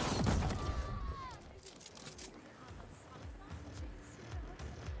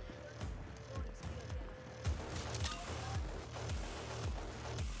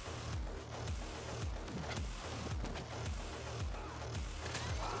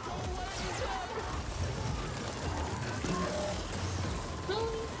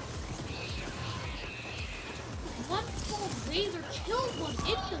 One small laser killed one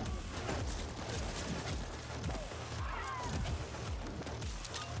instantly.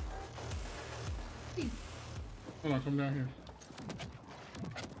 Hold on, come down here.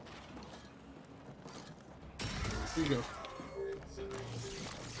 Here you go.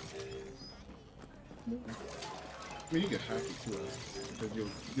 I mean, you can hack it to us, because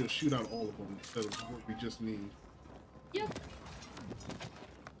you'll shoot out all of them instead of what we just need. Yep.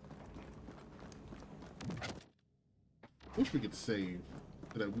 Wish we could save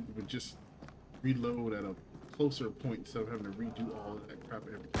so that we would just reload at a closer point instead of having to redo all of that crap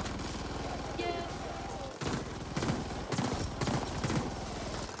every time. Yeah.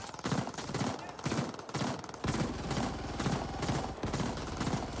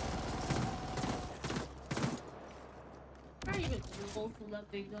 Probably even roll for that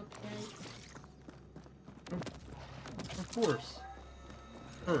big up guys. Of course.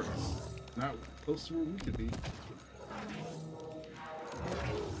 Hurts. Not close to where we could be.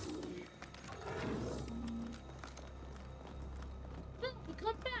 Well, we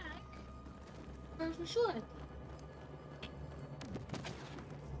come back. First we should.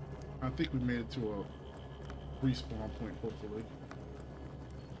 I think we made it to a respawn point, hopefully.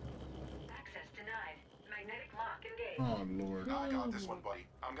 Access denied. Magnetic lock engaged. Oh, Lord. I got this one, buddy.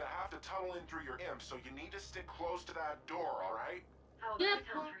 I'm gonna have to tunnel in through your imp, so you need to stick close to that door, alright? How Yep. about it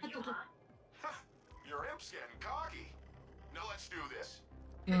sounds for you, huh? Your imp's getting cocky. Now let's do this.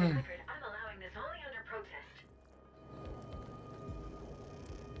 For the record, I'm allowing this only under protest.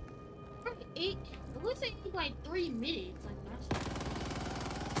 It looks like like 3 minutes. Like that's.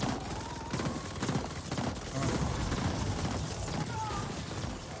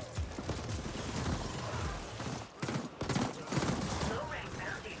 Low rank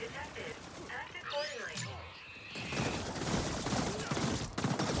bounty detected. Act accordingly.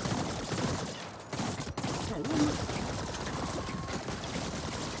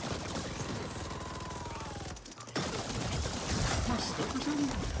 My stuff or something?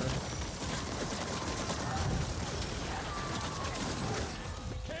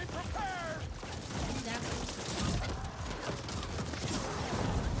 Came prepared!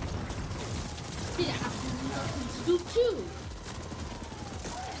 Yeah, nothing to do too.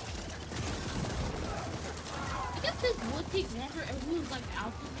 I guess this would take longer if we was like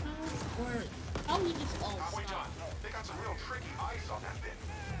out this time, or probably just all Wait, John. stop. They got some real tricky ice on that thing.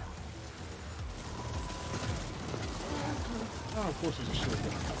 Oh, of course there's a shield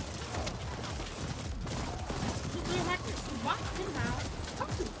gun. Nuclear hacker, watch him now. I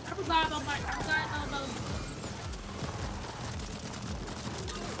forgot about my. I forgot about.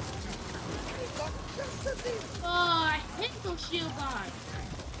 Oh, I hate those shield guys.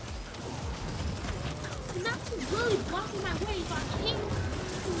 And that's really blocking my way, so I can't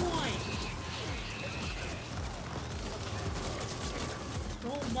do one.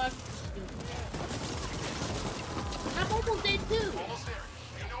 So much. I'm almost dead too. Almost there.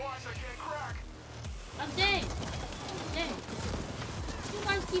 You know ice I can't crack. I'm dead. I'm dead. You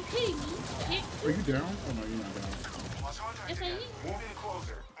guys keep hitting me. I can't. Are you down? Oh no, you're not down. Lost contact Yes, I again. am. Move in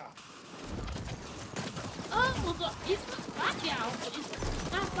closer.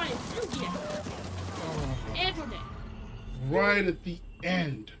 right at the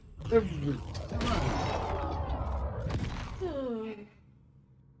end. Every time.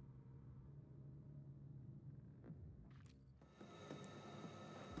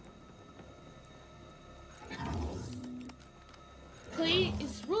 Clay,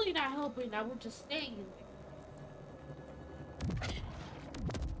 it's really not helping that we're just staying in there.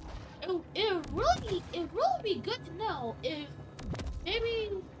 It really be good to know if maybe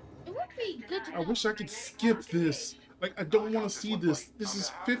it would be good to know. I wish I could skip this. Like, I don't want to see this. This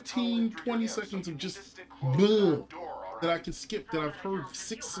is 15, 20 seconds of just bull that I can skip that I've heard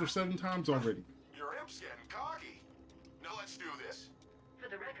 6 or 7 times already. Your imp's getting cocky. Now let's do this. For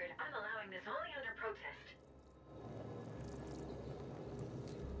the record, I'm allowing this only under protest.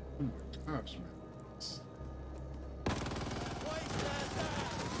 Oh my gosh, man.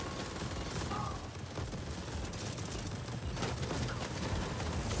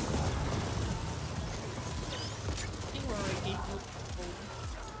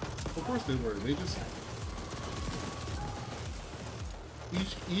 Of course they were. They just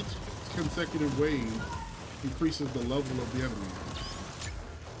each consecutive wave increases the level of the enemy.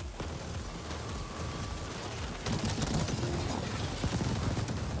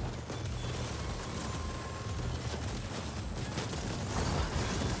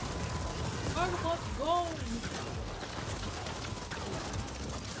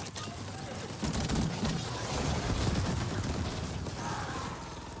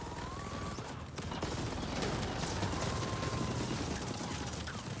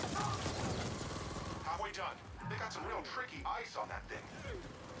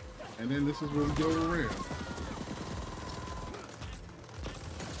 And then this is where we go around.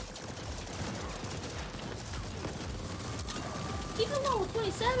 Even level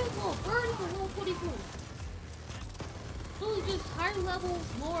 27, level 30, or level 44. Really just higher level,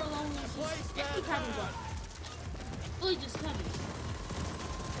 lower level, just every time we go. Really just coming.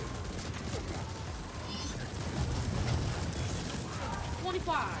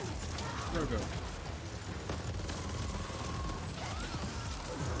 There we go.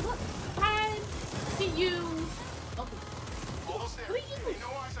 What time can you? Okay. Almost there. Ain't no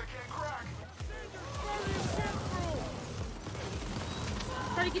ice I can't crack.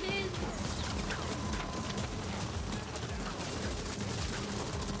 Try to get in.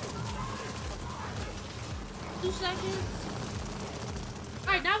 Two seconds.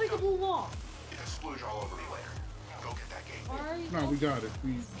 Alright, now we can move on. Splooge all over me later. Go get that gate. Alright. No, we got it.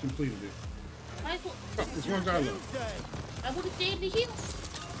 We completed it. Might as well. Oh, there's one guy left. I would have stayed in the hill.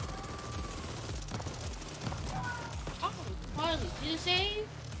 Oh, finally. Did it save?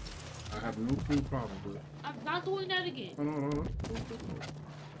 I have no clue, probably. I'm not doing that again. Oh, no.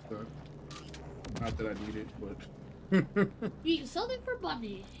 Good. Not that I need it, but... You can sell it for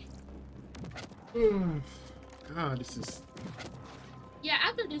money. God, this is... Yeah,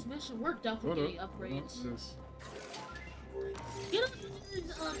 after this mission, we're definitely getting upgrades. You know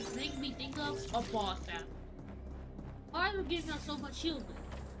what this make me think of? A boss battle. Why are you giving us so much shielding?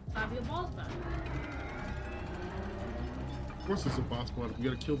 Gotta be a boss battle. Of course it's a boss battle. You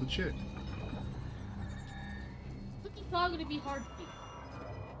gotta kill the chick. This is probably gonna be hard to beat.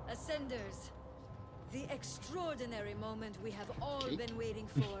 Ascenders, the extraordinary moment we have all been waiting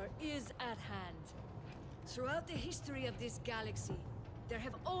for is at hand. Throughout the history of this galaxy, there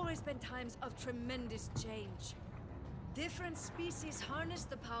have always been times of tremendous change. Different species harness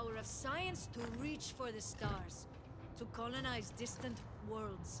the power of science to reach for the stars, to colonize distant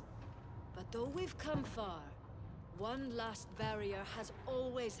worlds. But though we've come far, one last barrier has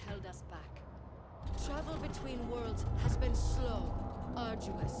always held us back. Travel between worlds has been slow,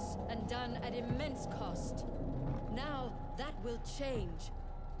 arduous, and done at immense cost. Now, that will change.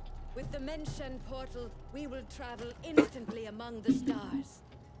 With the Menshen portal, we will travel instantly among the stars.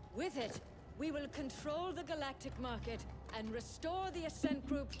 With it, we will control the galactic market and restore the Ascent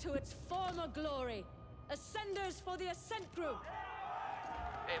Group to its former glory. Ascenders for the Ascent Group!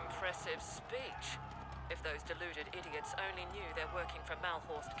 Impressive speech. If those deluded idiots only knew they're working for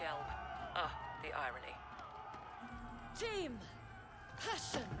Malhorst Gelb. Ah, the irony. Team!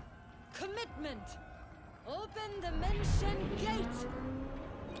 Passion! Commitment! Open the Menshen Gate!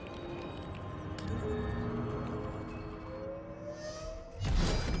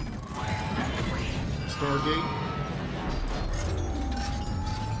 Stargate.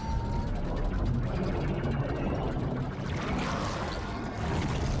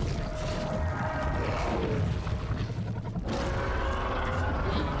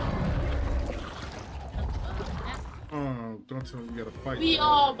 Oh, don't tell me we gotta fight.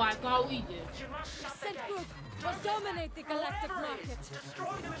 Oh my god, we did. Ascent Group will dominate the galactic market.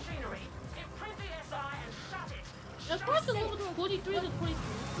 Destroy the machinery. Imprint the SI and shut it. Of course, the level 43 to 23.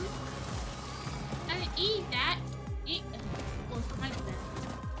 I didn't eat that. Well, it's kind of that.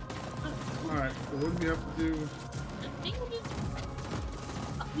 Alright, so what do we have to do? I think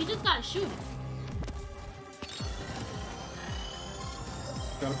we just gotta shoot it.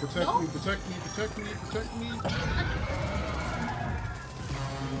 Gotta protect me, protect me, protect me, protect me.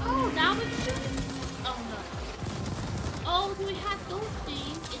 Oh, now we're shooting? Oh no. Oh, do we have those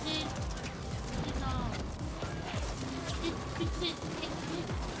things? Is it fix it.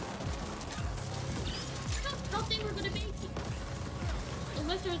 I don't think we're gonna make it.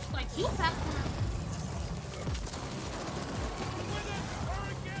 Unless there's like fuel packs around.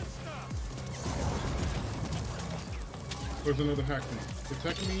 There's another hackman.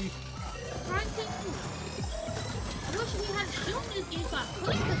 Protect me. Trying to. I wish we had shown this game so I could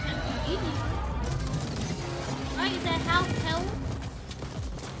protect you easier. Right? Is that how hell?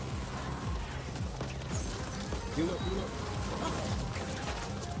 Heal up, heal up.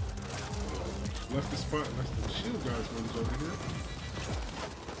 Left the spot, left the shield guys runs over here.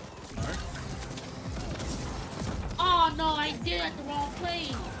 Alright. Oh no, I did it at the wrong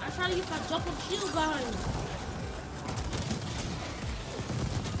place. I tried to use my jump on shield guys.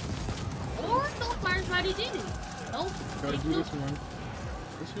 Or no, fires already did it. Nope. Gotta do this one.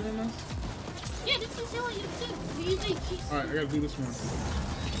 This one on us? Yeah, this is what you do. We usually keep. Alright, I gotta do this one.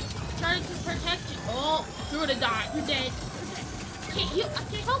 Trying to protect you. Oh, you're gonna die. You're dead. I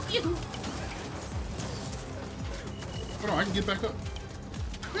can't help you. Oh no, I can get back up.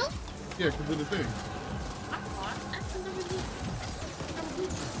 Really? Yeah, because of the thing. I thought that's never did.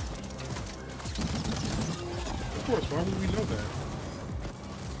 Of course, why would we know that?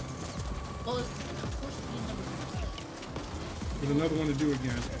 Well, of course we never did. There's another one to do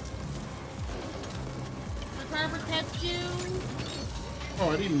again. I'm trying to protect you. Oh,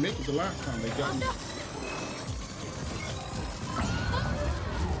 I didn't make it the last time. They got me. No.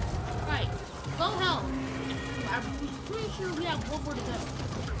 Right. Go help. I'm pretty sure we have one more to go.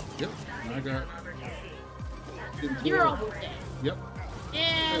 Yep. And I got. You're almost dead. Yep.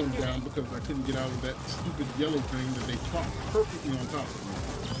 And I'm down because I couldn't get out of that stupid yellow thing that they plopped perfectly on top of me.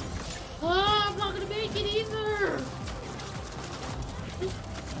 Oh, I'm not gonna make it either. Oh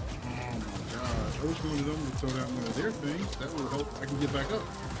my god. I wish one of them would throw down one of their things. That would help. I can get back up.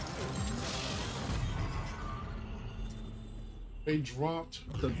 They dropped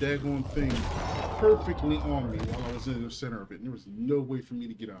the daggone thing perfectly on me while I was in the center of it. And there was no way for me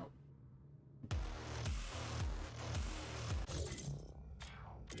to get out.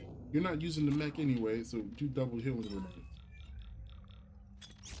 You're not using the mech anyway, so do double healing grenades.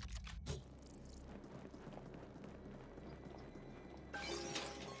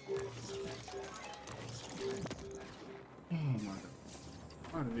 Oh my god.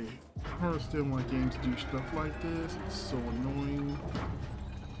 Why do they still want games to do stuff like this? It's so annoying.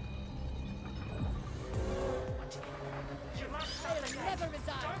 Never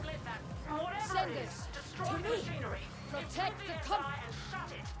resign. Senders, to me. Protect the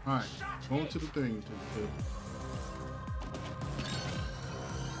company. Alright, going to the thing.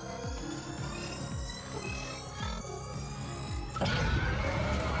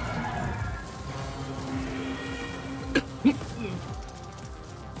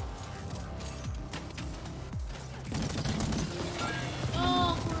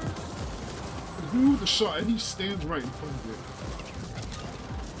 Do the shot and he stands right in front of it.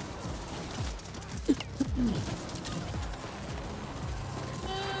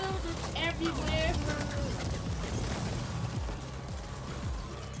 Everywhere.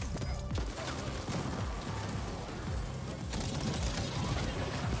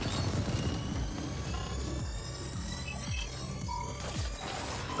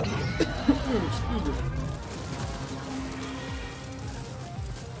 Excuse me.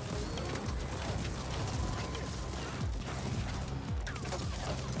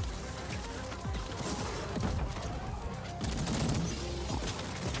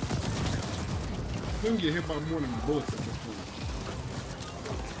 Didn't get hit by more than bullets at this point.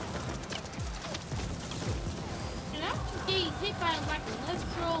 And I'm getting hit by like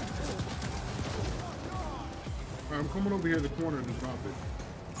electro. I'm coming over here to the corner to drop it.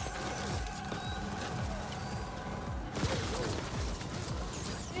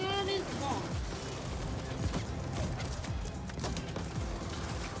 That is wrong.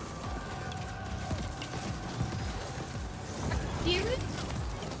 Hear it?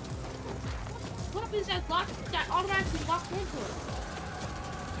 What happens that automatically locked into it?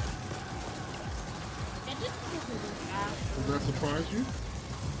 And this is Does that surprise you?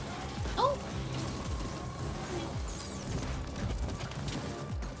 Oh!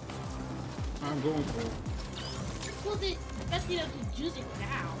 I'm going for it. just wasn't expecting them to use it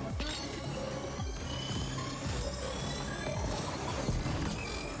now.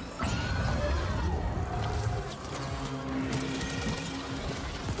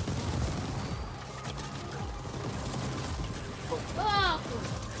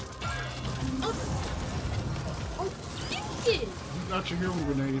 Got your healing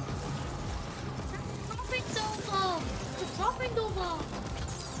grenade.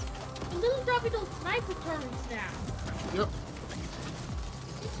 Dropping those sniper turrets now. Yep.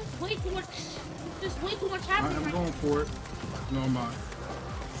 It's just way too much. There's way too much happening. I'm going for it. No, I'm not.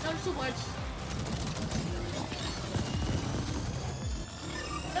 Not so much.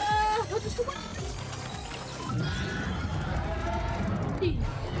 What is too much?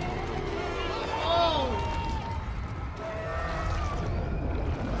 Oh.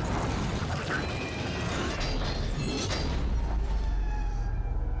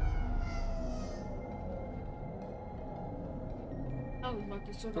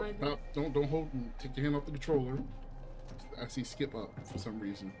 Don't hold. Take your hand off the controller. I see skip up for some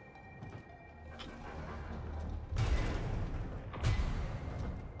reason.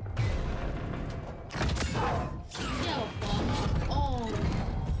 Yo, oh,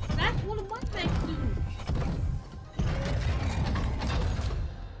 that's one of my things, dude.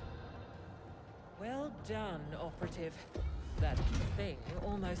 Well done, operative. That thing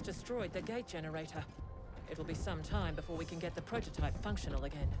almost destroyed the gate generator. It'll be some time before we can get the prototype functional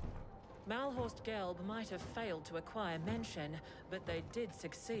again. Malhorst Gelb might have failed to acquire Menshen, but they did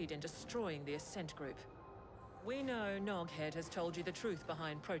succeed in destroying the Ascent group. We know Noghead has told you the truth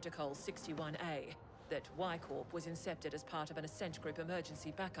behind Protocol 61A, that Y-Corp was incepted as part of an Ascent group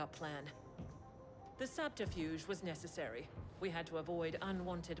emergency backup plan. The subterfuge was necessary. We had to avoid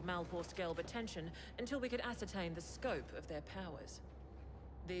unwanted Malhorst Gelb attention until we could ascertain the scope of their powers.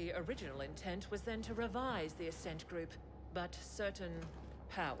 The original intent was then to revise the Ascent group, but certain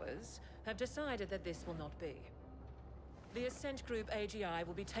powers have decided that this will not be. The Ascent group AGI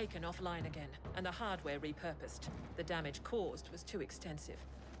will be taken offline again, and the hardware repurposed. The damage caused was too extensive.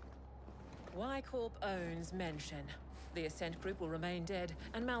 Y-Corp owns Menshen. The Ascent group will remain dead,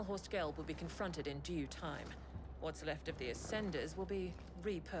 and Malhorst Gelb will be confronted in due time. What's left of the Ascenders will be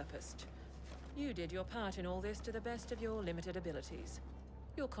repurposed. You did your part in all this to the best of your limited abilities.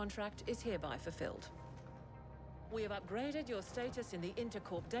 Your contract is hereby fulfilled. We have upgraded your status in the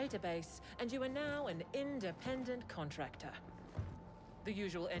Intercorp database, and you are now an independent contractor. The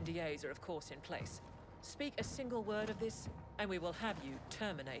usual NDAs are of course in place. Speak a single word of this, and we will have you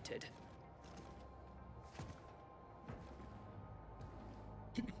terminated.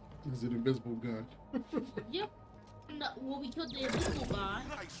 Is it invisible gun? Yep. No, well, we killed the invisible guy.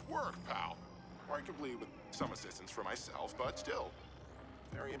 Nice work, pal. Arguably with some assistance from myself, but still,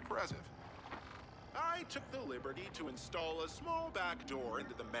 very impressive. I took the liberty to install a small back door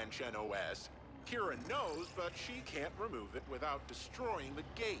into the Menshen OS. Kira knows, but she can't remove it without destroying the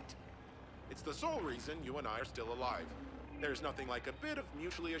gate. It's the sole reason you and I are still alive. There's nothing like a bit of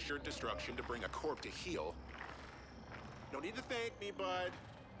mutually assured destruction to bring a corp to heel. No need to thank me, bud.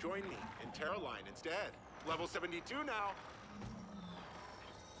 Join me in Terra Line instead. Level 72 now.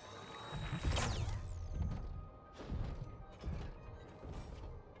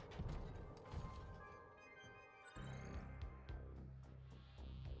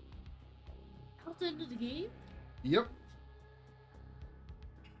 How's the end of the game? Yep.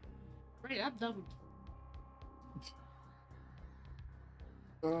 Right, I'm done.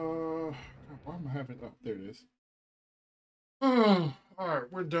 Why am I having? Oh, there it is. Oh, all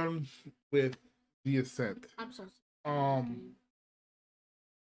right, we're done with the Ascent. I'm so I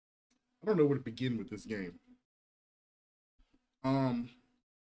don't know where to begin with this game.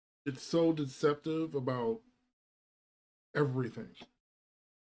 It's so deceptive about everything.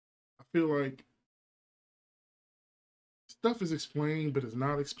 I feel like stuff is explained, but it's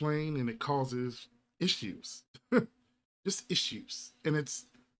not explained, and it causes issues. Just issues. And it's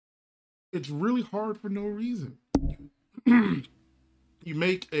really hard for no reason. You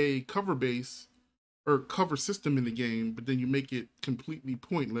make a cover base or cover system in the game, but then you make it completely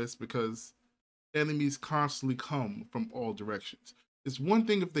pointless because enemies constantly come from all directions. It's one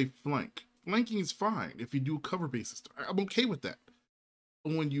thing if they flank. Flanking is fine if you do cover bases. I'm okay with that.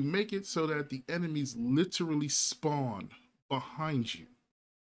 But when you make it so that the enemies literally spawn behind you,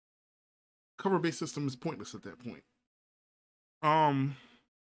 cover base system is pointless at that point. I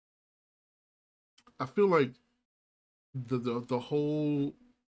feel like the whole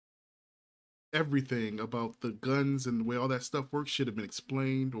everything about the guns and the way all that stuff works should have been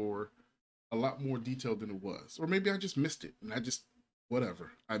explained or a lot more detailed than it was. Or maybe I just missed it and I just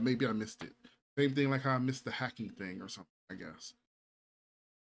whatever. Maybe I missed it. Same thing like how I missed the hacking thing or something, I guess.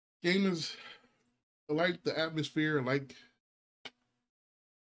 Game is, I like the atmosphere, like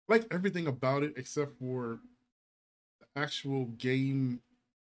everything about it except for the actual game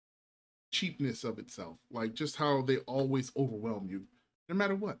cheapness of itself. Like just how they always overwhelm you, no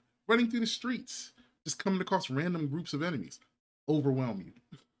matter what. Running through the streets, just coming across random groups of enemies, overwhelm you.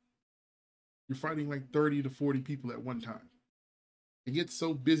 You're fighting like 30 to 40 people at one time. It gets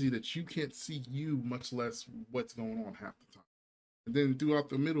so busy that you can't see you, much less what's going on half the time. And then throughout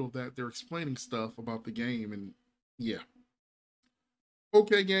the middle of that, they're explaining stuff about the game, and yeah.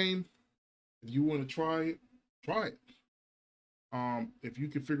 Okay, game. If you want to try it, try it. If you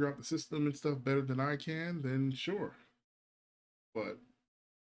can figure out the system and stuff better than I can, then sure. But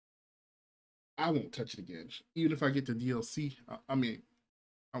I won't touch it again. Even if I get the DLC, I mean,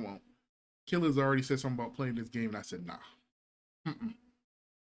 I won't. Killer's already said something about playing this game, and I said, nah. Mm-mm.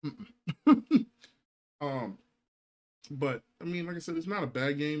 Mm-mm. But I mean, like I said, it's not a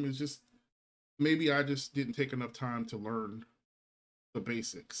bad game. It's just maybe I just didn't take enough time to learn the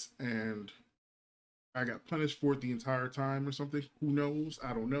basics, and I got punished for it the entire time or something. Who knows?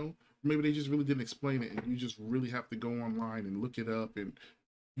 I don't know. Maybe they just really didn't explain it, and you just really have to go online and look it up and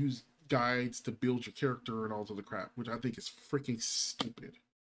use guides to build your character and all this other crap, which I think is freaking stupid.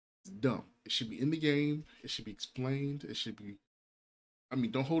 It's dumb. It should be in the game. It should be explained. It should be, I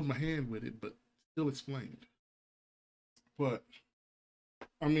mean, don't hold my hand with it, but still explained. But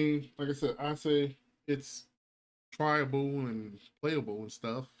I mean, like I said, I say it's tryable and playable and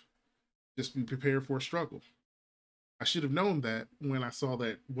stuff. Just be prepared for a struggle. I should have known that when I saw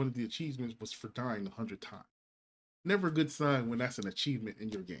that one of the achievements was for dying 100 times. Never a good sign when that's an achievement in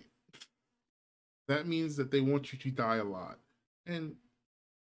your game. That means that they want you to die a lot. And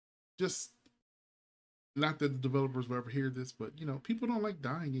just, not that the developers will ever hear this, but you know, people don't like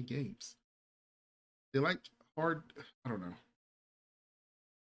dying in games. They like hard, I don't know.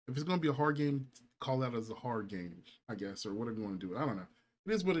 If it's going to be a hard game, call that as a hard game, I guess, or whatever you want to do. I don't know.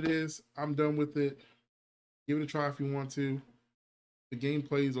 It is what it is. I'm done with it. Give it a try if you want to. The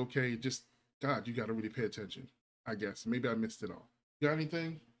gameplay is okay. Just, God, you got to really pay attention, I guess. Maybe I missed it all. You got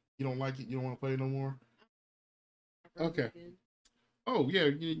anything? You don't like it? You don't want to play it no more? Okay. Oh, yeah,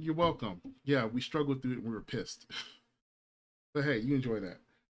 you're welcome. Yeah, we struggled through it and we were pissed. But hey, you enjoy that.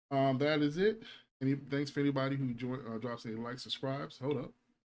 That is it. Thanks for anybody who drops any likes, subscribes. Hold up.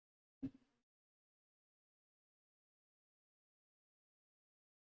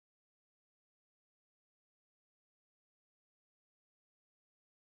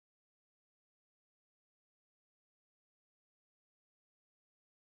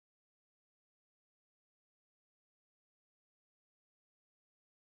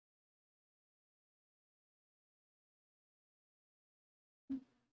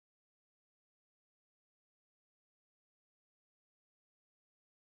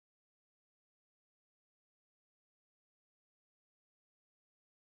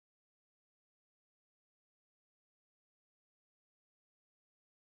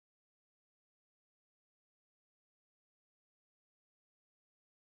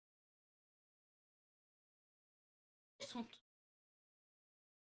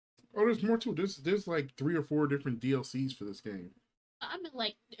 Oh, there's more too. There's like 3 or 4 different DLCs for this game. I mean,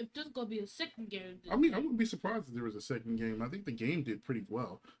 like, if there's gonna be a second game. I mean, I wouldn't be surprised if there was a second game. I think the game did pretty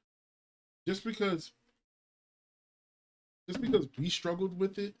well. Just because we struggled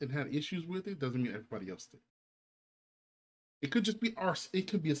with it and had issues with it doesn't mean everybody else did. It could just be it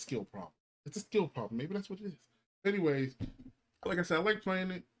could be a skill problem. It's a skill problem. Maybe that's what it is. Anyways, like I said, I like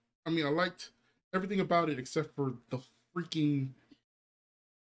playing it. I mean, I liked everything about it except for the freaking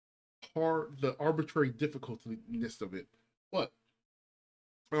the arbitrary difficultyness of it. But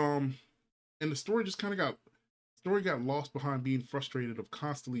and the story just kind of got lost behind being frustrated of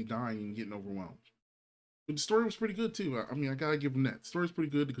constantly dying and getting overwhelmed. But the story was pretty good too. I mean, I gotta give them that. The story's pretty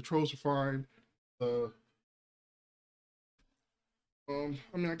good. The controls are fine. I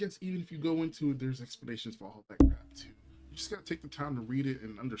mean, I guess even if you go into it, there's explanations for all that crap too. You just gotta take the time to read it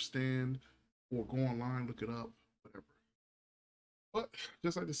and understand, or go online, look it up, whatever. But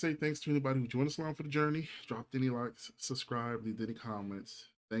just like to say thanks to anybody who joined us along for the journey, dropped any likes, subscribed, leave any comments.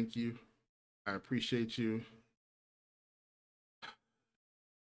 Thank you. I appreciate you.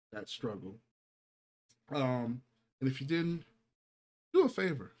 That struggle. And if you didn't, do a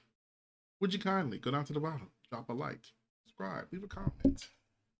favor. Would you kindly go down to the bottom, drop a like, subscribe, leave a comment.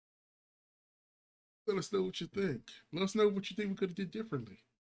 Let us know what you think. Let us know what you think we could have did differently.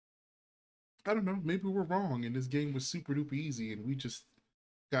 I don't know. Maybe we're wrong and this game was super duper easy and we just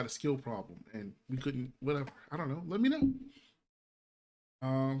got a skill problem and we couldn't, whatever. I don't know. Let me know.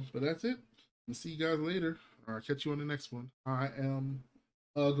 But that's it. And see you guys later. All right, catch you on the next one. I am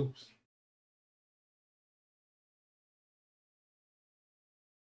a Ghost.